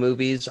backups of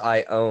movies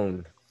I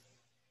own.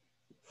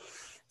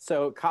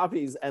 So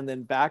copies and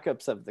then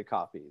backups of the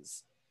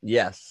copies.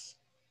 Yes.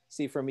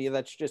 See, for me,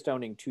 that's just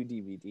owning 2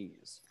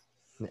 DVDs.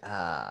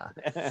 Ah.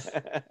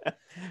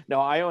 No,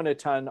 I own a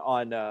ton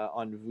on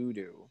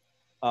Vudu.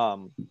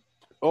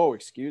 Oh,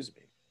 excuse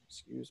me.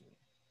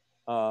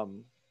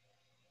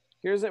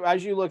 Here's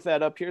as you look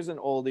that up. Here's an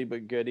oldie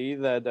but goodie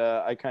that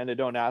I kind of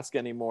don't ask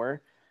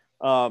anymore.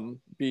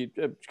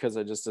 Because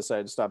I just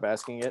decided to stop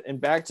asking it. And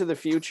Back to the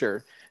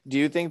Future, do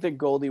you think that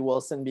Goldie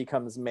Wilson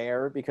becomes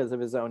mayor because of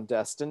his own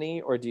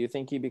destiny, or do you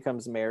think he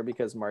becomes mayor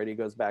because Marty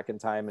goes back in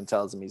time and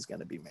tells him he's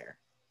going to be mayor?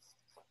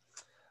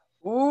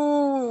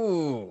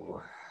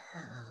 Ooh.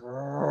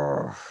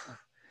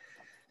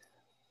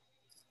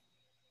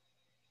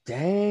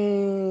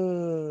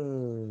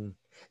 Dang.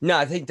 No,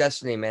 I think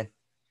destiny, man.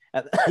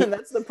 And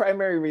that's the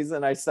primary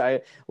reason I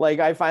say, like,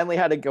 I finally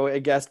had a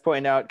guest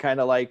point out kind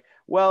of like,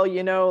 well,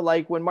 you know,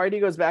 like when Marty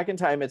goes back in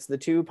time, it's the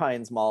 2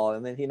 Pines Mall,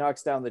 and then he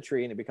knocks down the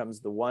tree and it becomes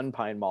the 1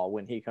 Pine Mall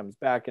when he comes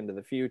back into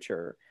the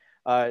future.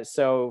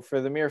 So for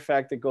the mere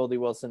fact that Goldie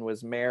Wilson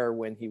was mayor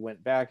when he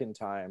went back in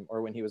time,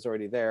 or when he was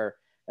already there,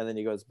 and then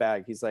he goes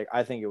back, he's like,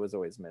 I think it was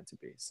always meant to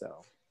be.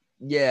 So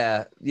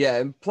yeah,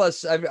 and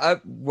plus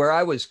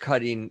where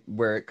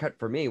it cut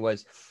for me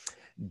was,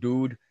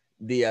 dude,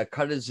 the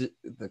cut is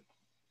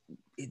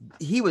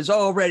he was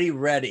already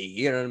ready,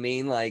 you know what I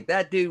mean? Like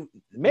that dude,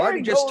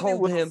 Marty just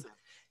told him.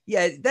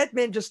 Yeah,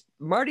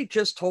 Marty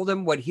just told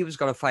him what he was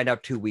going to find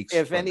out 2 weeks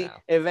if from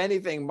now. If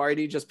anything,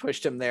 Marty just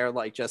pushed him there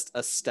like just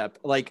a step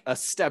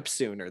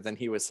sooner than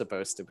he was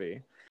supposed to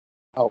be.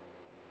 Oh,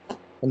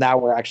 now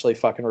we're actually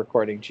fucking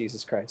recording.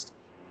 Jesus Christ.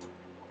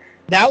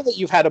 Now that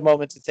you've had a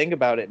moment to think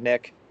about it,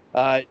 Nick,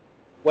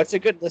 what's a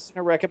good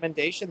listener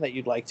recommendation that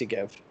you'd like to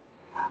give?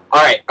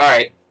 All right.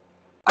 I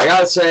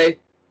gotta say,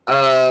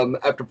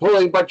 after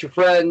pulling a bunch of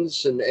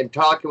friends and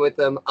talking with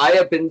them, I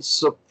have been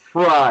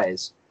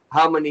surprised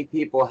how many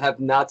people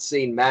have not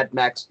seen Mad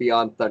Max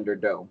Beyond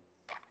Thunderdome.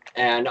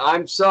 And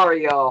I'm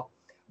sorry, y'all,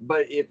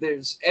 but if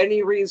there's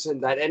any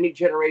reason that any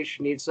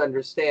generation needs to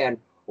understand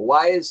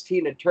why is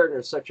Tina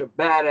Turner such a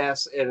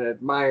badass and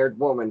admired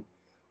woman,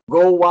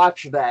 go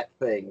watch that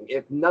thing.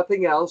 If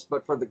nothing else,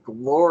 but for the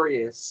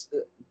glorious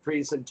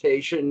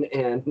presentation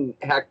and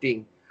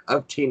acting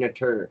of Tina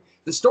Turner.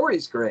 The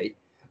story's great,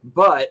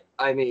 but,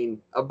 I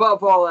mean,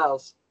 above all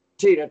else,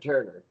 Tina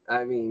Turner.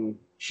 I mean,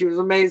 she was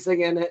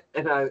amazing in it,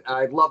 and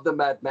I love the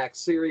Mad Max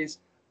series,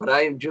 but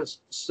I am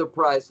just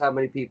surprised how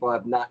many people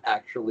have not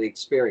actually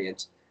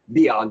experienced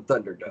Beyond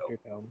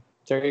Thunderdome.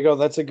 There you go.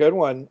 That's a good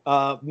one.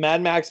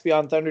 Mad Max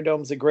Beyond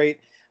Thunderdome is a great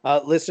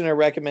listener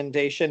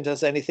recommendation.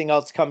 Does anything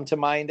else come to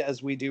mind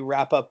as we do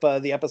wrap up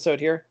the episode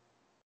here?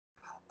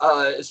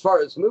 As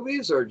far as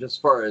movies, or just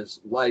as far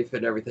as life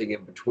and everything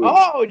in between?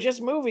 Oh, just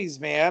movies,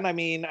 man. I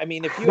mean,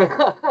 if you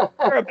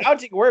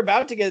we're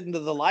about to get into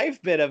the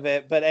life bit of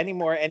it, but any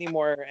more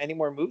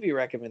movie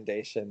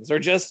recommendations, or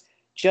just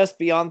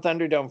Beyond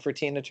Thunderdome for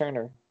Tina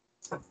Turner?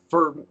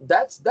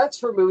 That's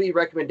for movie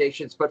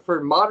recommendations, but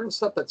for modern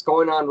stuff that's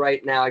going on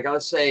right now, I gotta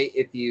say,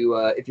 if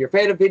you're a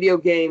fan of video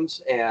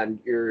games and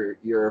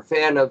you're a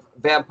fan of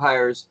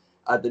vampires,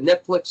 the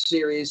Netflix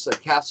series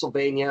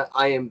Castlevania,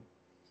 I am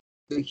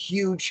a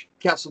huge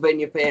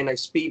Castlevania fan. I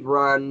speed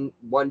run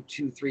 1,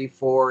 2, 3,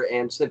 4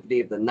 and Symphony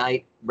of the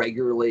Night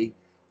regularly.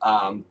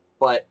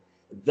 But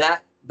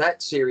that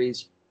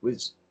series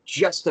was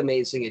just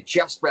amazing. It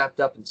just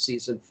wrapped up in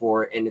season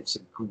 4, and it's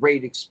a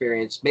great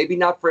experience. Maybe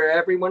not for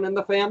everyone in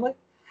the family,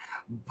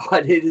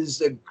 but it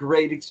is a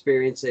great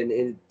experience, and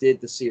it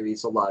did the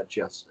series a lot of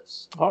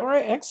justice. All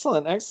right,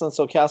 excellent.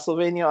 So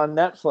Castlevania on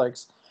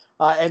Netflix.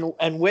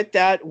 And with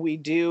that, we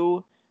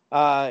do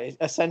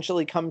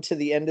essentially come to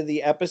the end of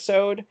the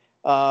episode.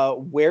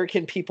 Where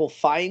can people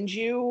find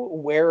you?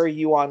 Where are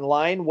you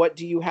online? What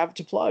do you have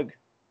to plug?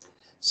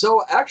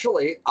 So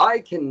actually, I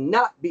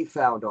cannot be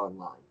found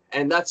online,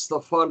 and that's the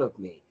fun of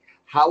me.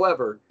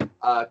 However,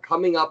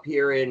 coming up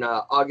here in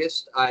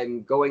August,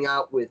 I'm going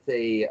out with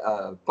a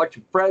bunch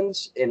of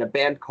friends in a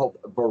band called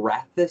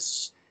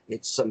Varathis.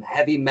 It's some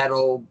heavy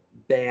metal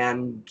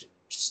band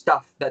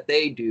stuff that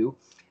they do,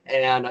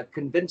 and I've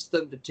convinced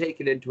them to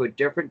take it into a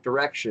different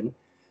direction.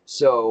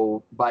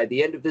 So by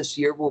the end of this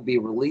year, we'll be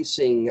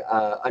releasing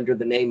under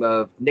the name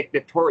of Nick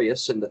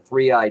Notorious and the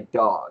Three-Eyed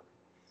Dog.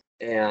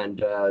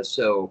 And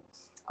so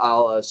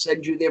I'll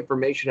send you the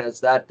information as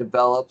that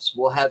develops.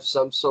 We'll have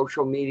some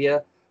social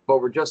media, but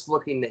we're just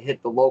looking to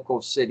hit the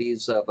local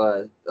cities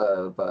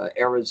of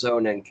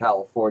Arizona and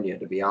California,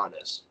 to be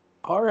honest.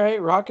 All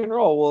right, rock and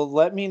roll. Well,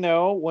 let me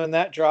know when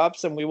that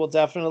drops, and we will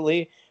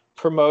definitely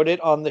promote it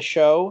on the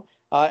show.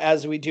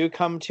 As we do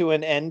come to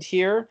an end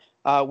here,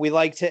 we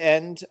like to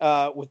end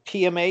with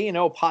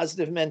PMA,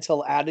 positive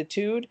mental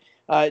attitude.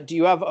 Do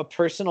you have a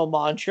personal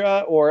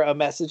mantra or a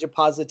message of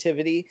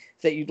positivity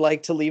that you'd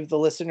like to leave the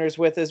listeners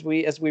with as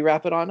we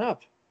wrap it on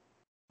up?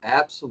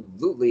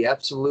 Absolutely,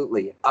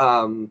 absolutely.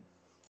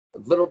 A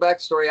little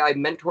backstory: I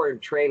mentor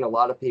and train a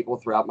lot of people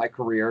throughout my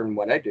career and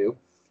what I do,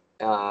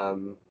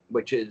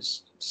 which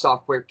is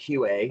software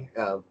QA,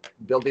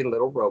 building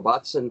little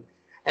robots, and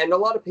a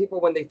lot of people,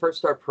 when they first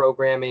start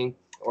programming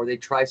or they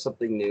try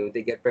something new,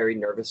 they get very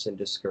nervous and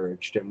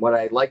discouraged. And what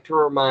I like to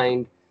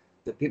remind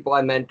the people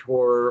I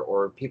mentor,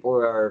 or people who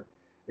are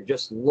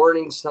just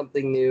learning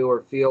something new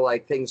or feel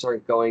like things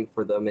aren't going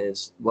for them,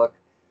 is, look,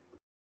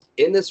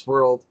 in this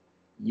world,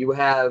 you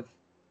have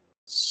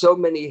so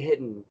many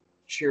hidden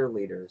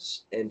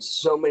cheerleaders and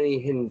so many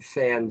hidden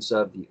fans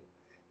of you.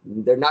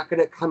 They're not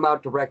going to come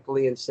out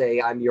directly and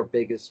say, I'm your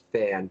biggest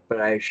fan,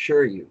 but I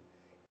assure you,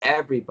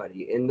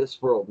 everybody in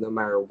this world, no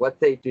matter what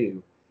they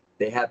do,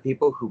 they have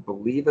people who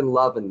believe and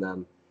love in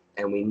them,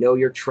 and we know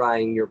you're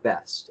trying your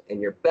best,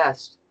 and your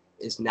best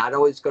is not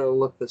always going to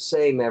look the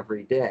same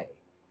every day.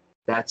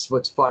 That's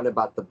what's fun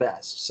about the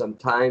best.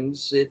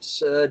 Sometimes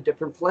it's a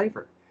different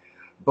flavor.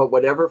 But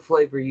whatever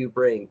flavor you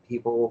bring,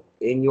 people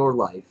in your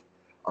life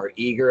are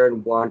eager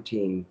and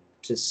wanting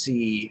to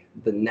see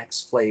the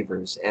next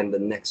flavors and the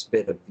next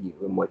bit of you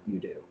in what you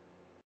do.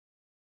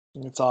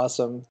 It's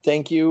awesome.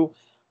 Thank you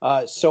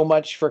so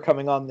much for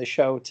coming on the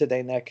show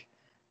today, Nick.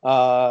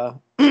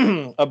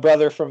 A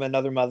brother from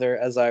another mother,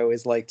 as I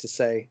always like to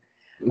say.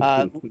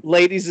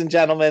 Ladies and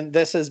gentlemen,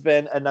 this has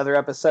been another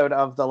episode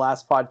of The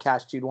Last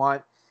Podcast You'd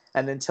Want.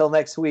 And until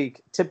next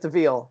week, tip the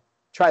veal,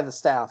 try the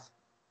staff.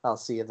 I'll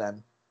see you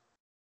then.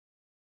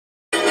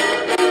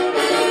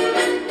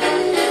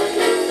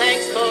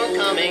 Thanks for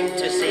coming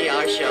to see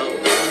our show.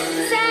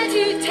 Sad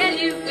to tell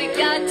you, we've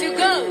got to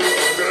go.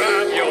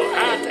 Grab your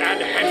hat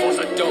and head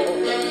for the door.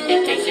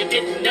 In case you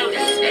didn't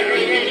notice, there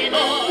ain't any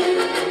more.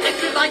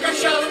 If you like our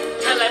show,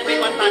 tell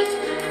everyone but.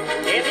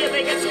 If you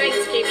think it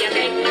stinks, keep your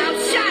big mouth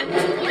shut.